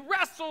wilderness, and he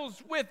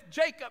wrestles with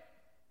Jacob.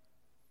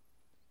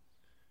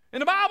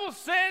 And the Bible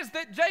says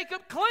that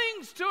Jacob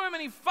clings to him,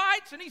 and he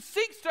fights, and he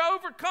seeks to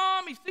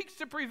overcome, he seeks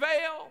to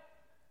prevail.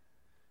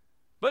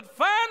 But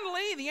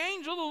finally, the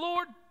angel of the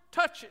Lord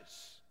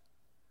touches.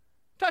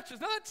 Now,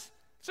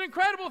 it's an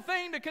incredible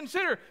thing to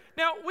consider.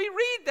 Now, we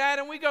read that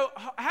and we go,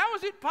 how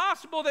is it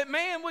possible that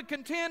man would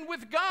contend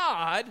with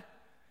God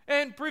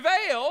and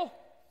prevail?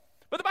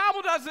 But the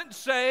Bible doesn't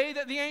say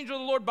that the angel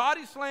of the Lord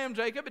body slammed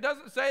Jacob. It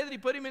doesn't say that he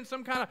put him in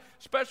some kind of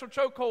special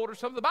chokehold or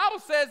something. The Bible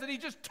says that he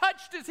just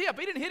touched his hip.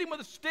 He didn't hit him with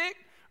a stick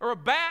or a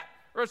bat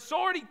or a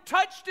sword. He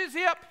touched his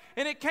hip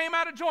and it came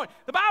out of joint.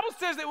 The Bible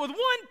says that with one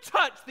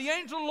touch, the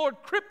angel of the Lord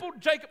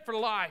crippled Jacob for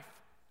life.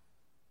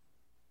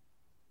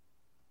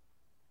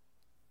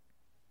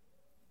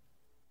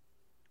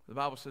 The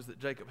Bible says that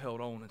Jacob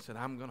held on and said,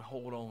 I'm going to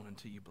hold on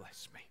until you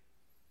bless me.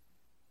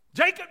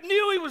 Jacob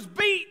knew he was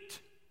beat.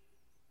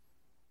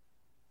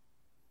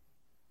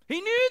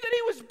 He knew that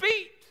he was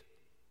beat.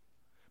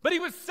 But he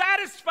was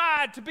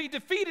satisfied to be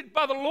defeated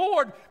by the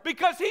Lord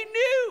because he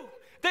knew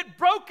that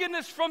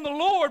brokenness from the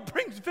Lord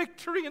brings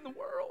victory in the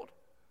world.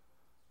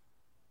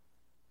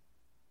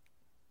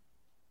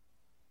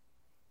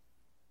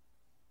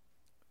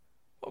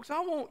 Folks, I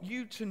want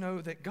you to know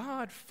that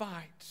God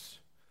fights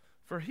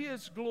for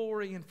his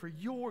glory and for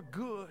your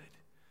good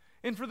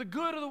and for the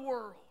good of the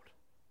world.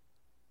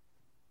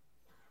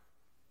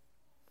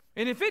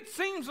 And if it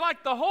seems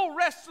like the whole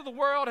rest of the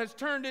world has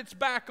turned its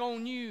back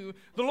on you,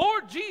 the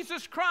Lord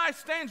Jesus Christ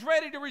stands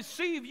ready to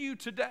receive you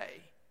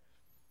today.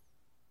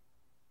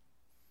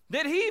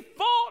 That he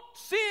fought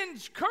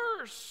sin's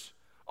curse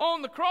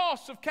on the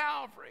cross of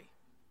Calvary.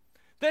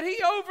 That he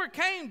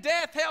overcame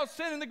death, hell,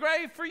 sin, and the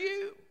grave for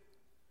you.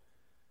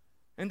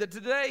 And that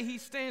today he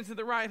stands at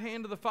the right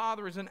hand of the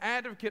Father as an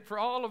advocate for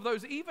all of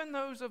those, even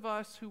those of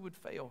us who would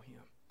fail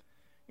him,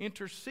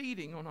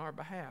 interceding on our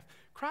behalf.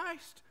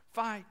 Christ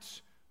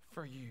fights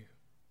for you.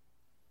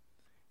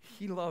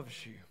 He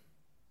loves you.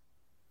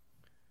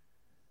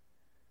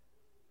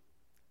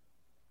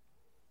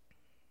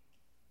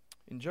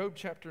 In Job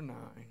chapter 9,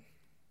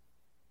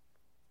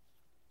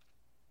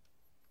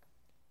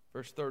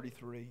 verse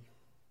 33,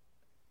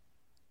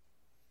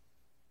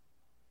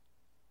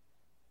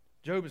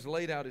 Job has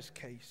laid out his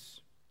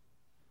case.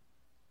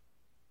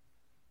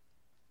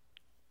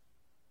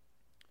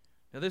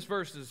 Now, this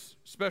verse is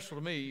special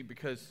to me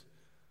because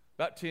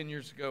about 10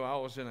 years ago, I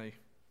was in a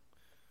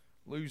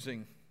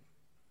losing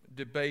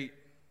debate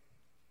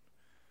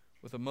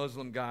with a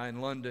Muslim guy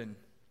in London.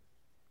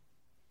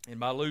 And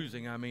by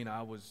losing, I mean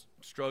I was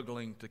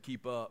struggling to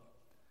keep up.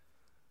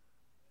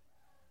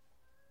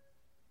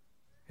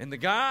 And the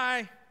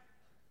guy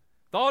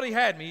thought he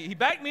had me. He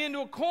backed me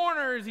into a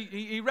corner as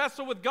he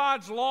wrestled with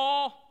God's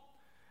law.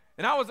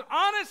 And I was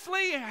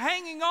honestly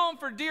hanging on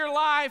for dear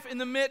life in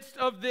the midst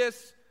of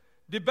this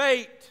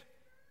debate.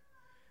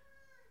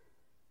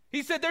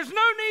 He said, there's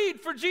no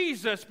need for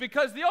Jesus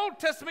because the Old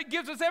Testament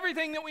gives us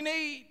everything that we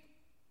need.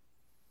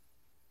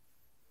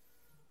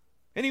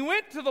 And he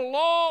went to the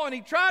law and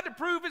he tried to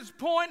prove his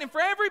point, and for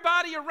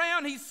everybody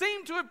around, he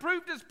seemed to have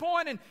proved his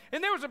point, and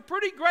there was a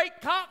pretty great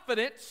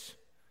confidence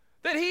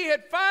that he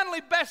had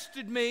finally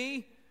bested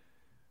me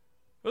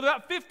with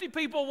about 50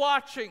 people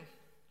watching.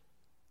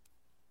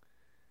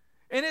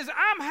 And as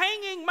I'm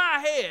hanging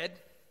my head,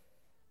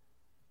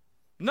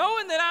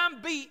 knowing that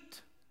I'm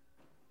beat,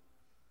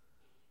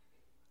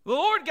 the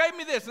Lord gave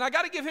me this, and I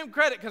got to give him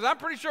credit because I'm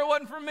pretty sure it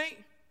wasn't from me.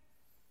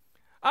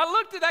 I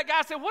looked at that guy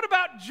and said, what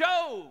about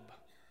Job?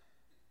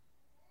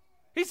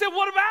 He said,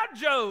 what about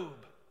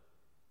Job?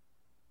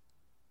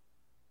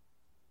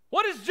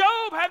 What does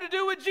Job have to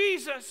do with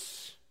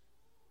Jesus?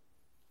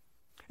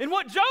 And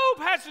what Job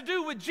has to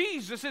do with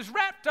Jesus is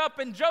wrapped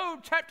up in Job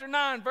chapter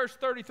 9, verse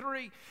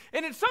 33.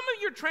 And in some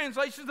of your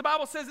translations, the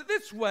Bible says it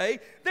this way: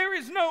 there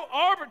is no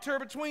arbiter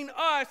between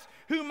us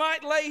who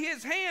might lay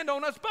his hand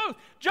on us both.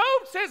 Job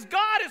says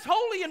God is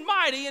holy and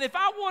mighty, and if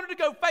I wanted to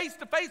go face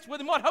to face with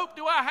him, what hope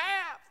do I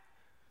have?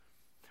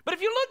 But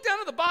if you look down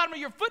at the bottom of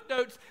your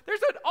footnotes,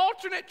 there's an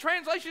alternate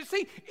translation.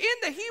 See, in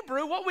the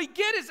Hebrew, what we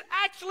get is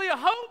actually a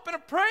hope and a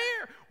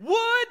prayer.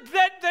 Would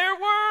that there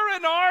were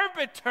an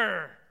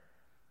arbiter.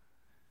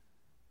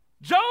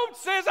 Job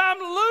says, I'm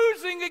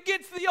losing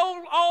against the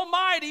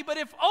Almighty, but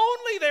if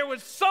only there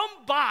was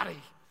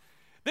somebody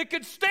that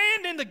could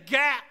stand in the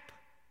gap.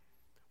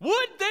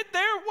 Would that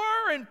there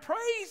were, and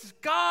praise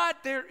God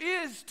there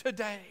is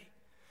today.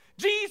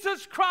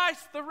 Jesus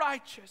Christ the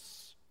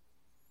righteous,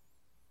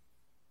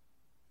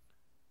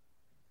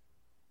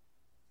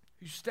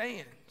 who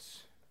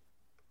stands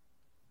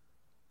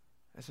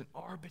as an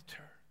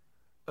arbiter,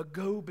 a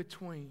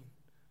go-between,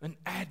 an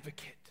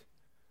advocate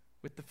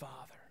with the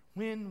Father.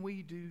 When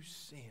we do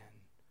sin,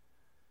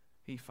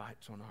 he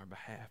fights on our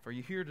behalf. Are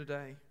you here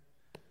today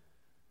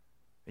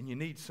and you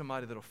need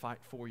somebody that'll fight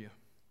for you?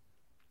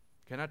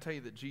 Can I tell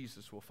you that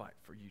Jesus will fight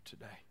for you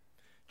today?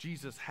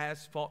 Jesus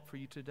has fought for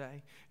you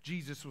today.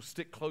 Jesus will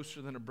stick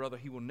closer than a brother.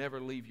 He will never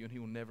leave you and he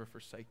will never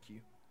forsake you.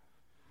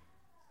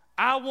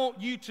 I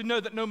want you to know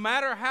that no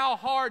matter how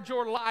hard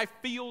your life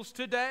feels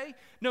today,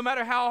 no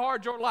matter how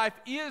hard your life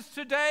is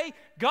today,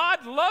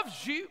 God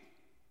loves you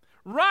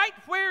right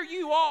where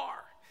you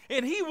are.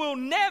 And he will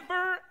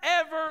never,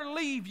 ever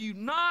leave you.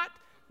 Not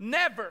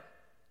never.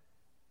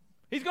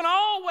 He's going to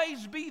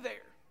always be there.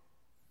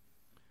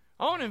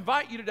 I want to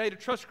invite you today to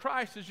trust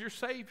Christ as your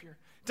Savior.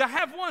 To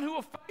have one who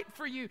will fight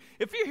for you.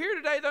 If you're here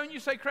today, though, and you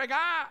say, Craig,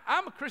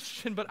 I'm a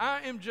Christian, but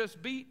I am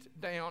just beat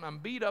down. I'm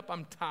beat up.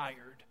 I'm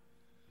tired.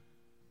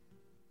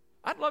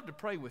 I'd love to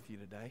pray with you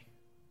today.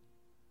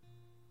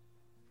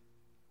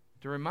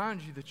 To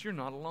remind you that you're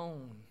not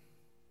alone.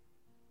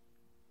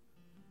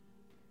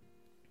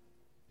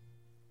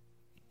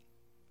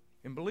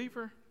 And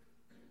believer,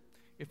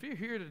 if you're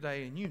here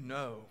today and you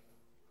know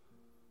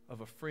of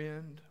a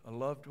friend, a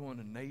loved one,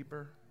 a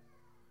neighbor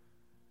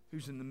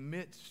who's in the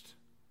midst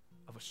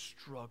of a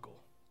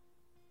struggle,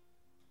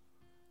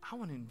 I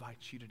want to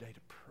invite you today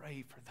to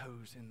pray for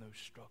those in those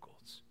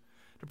struggles,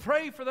 to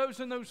pray for those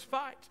in those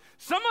fights.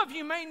 Some of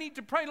you may need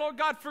to pray, Lord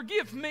God,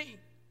 forgive me,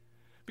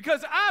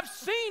 because I've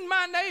seen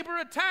my neighbor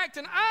attacked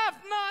and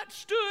I've not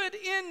stood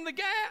in the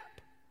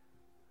gap.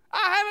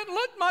 I haven't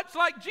looked much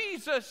like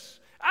Jesus.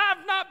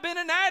 I've not been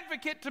an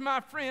advocate to my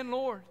friend,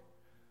 Lord.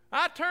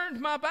 I turned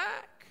my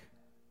back.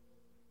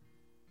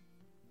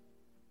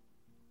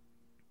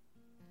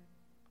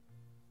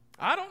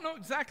 I don't know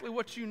exactly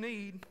what you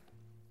need,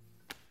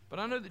 but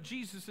I know that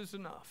Jesus is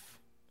enough.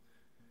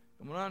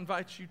 And when I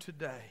invite you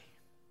today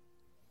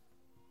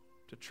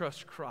to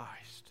trust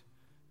Christ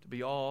to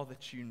be all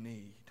that you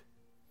need,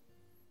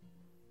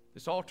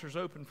 this altar's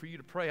open for you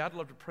to pray. I'd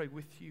love to pray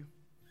with you.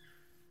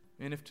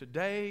 And if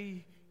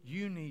today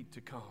you need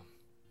to come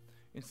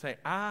and say,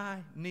 I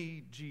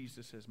need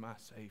Jesus as my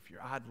Savior,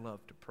 I'd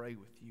love to pray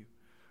with you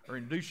or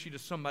introduce you to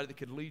somebody that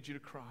could lead you to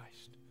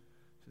Christ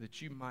so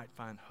that you might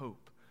find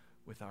hope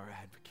with our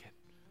advocate.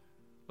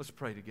 Let's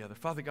pray together.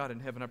 Father God in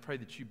heaven, I pray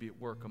that you be at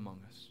work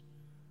among us.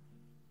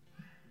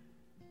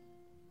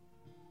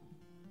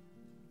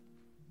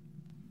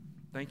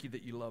 Thank you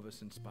that you love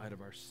us in spite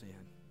of our sin.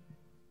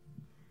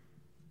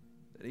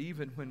 That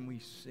even when we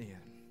sin,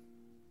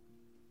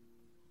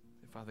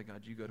 that Father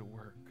God, you go to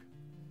work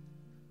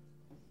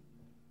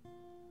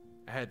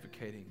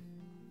advocating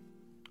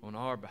on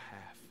our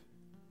behalf.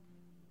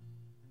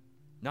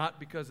 Not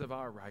because of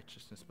our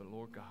righteousness, but,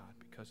 Lord God,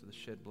 because of the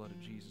shed blood of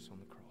Jesus on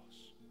the cross.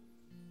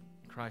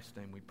 In Christ's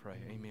name we pray.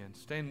 Amen.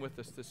 Stand with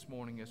us this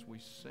morning as we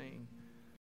sing.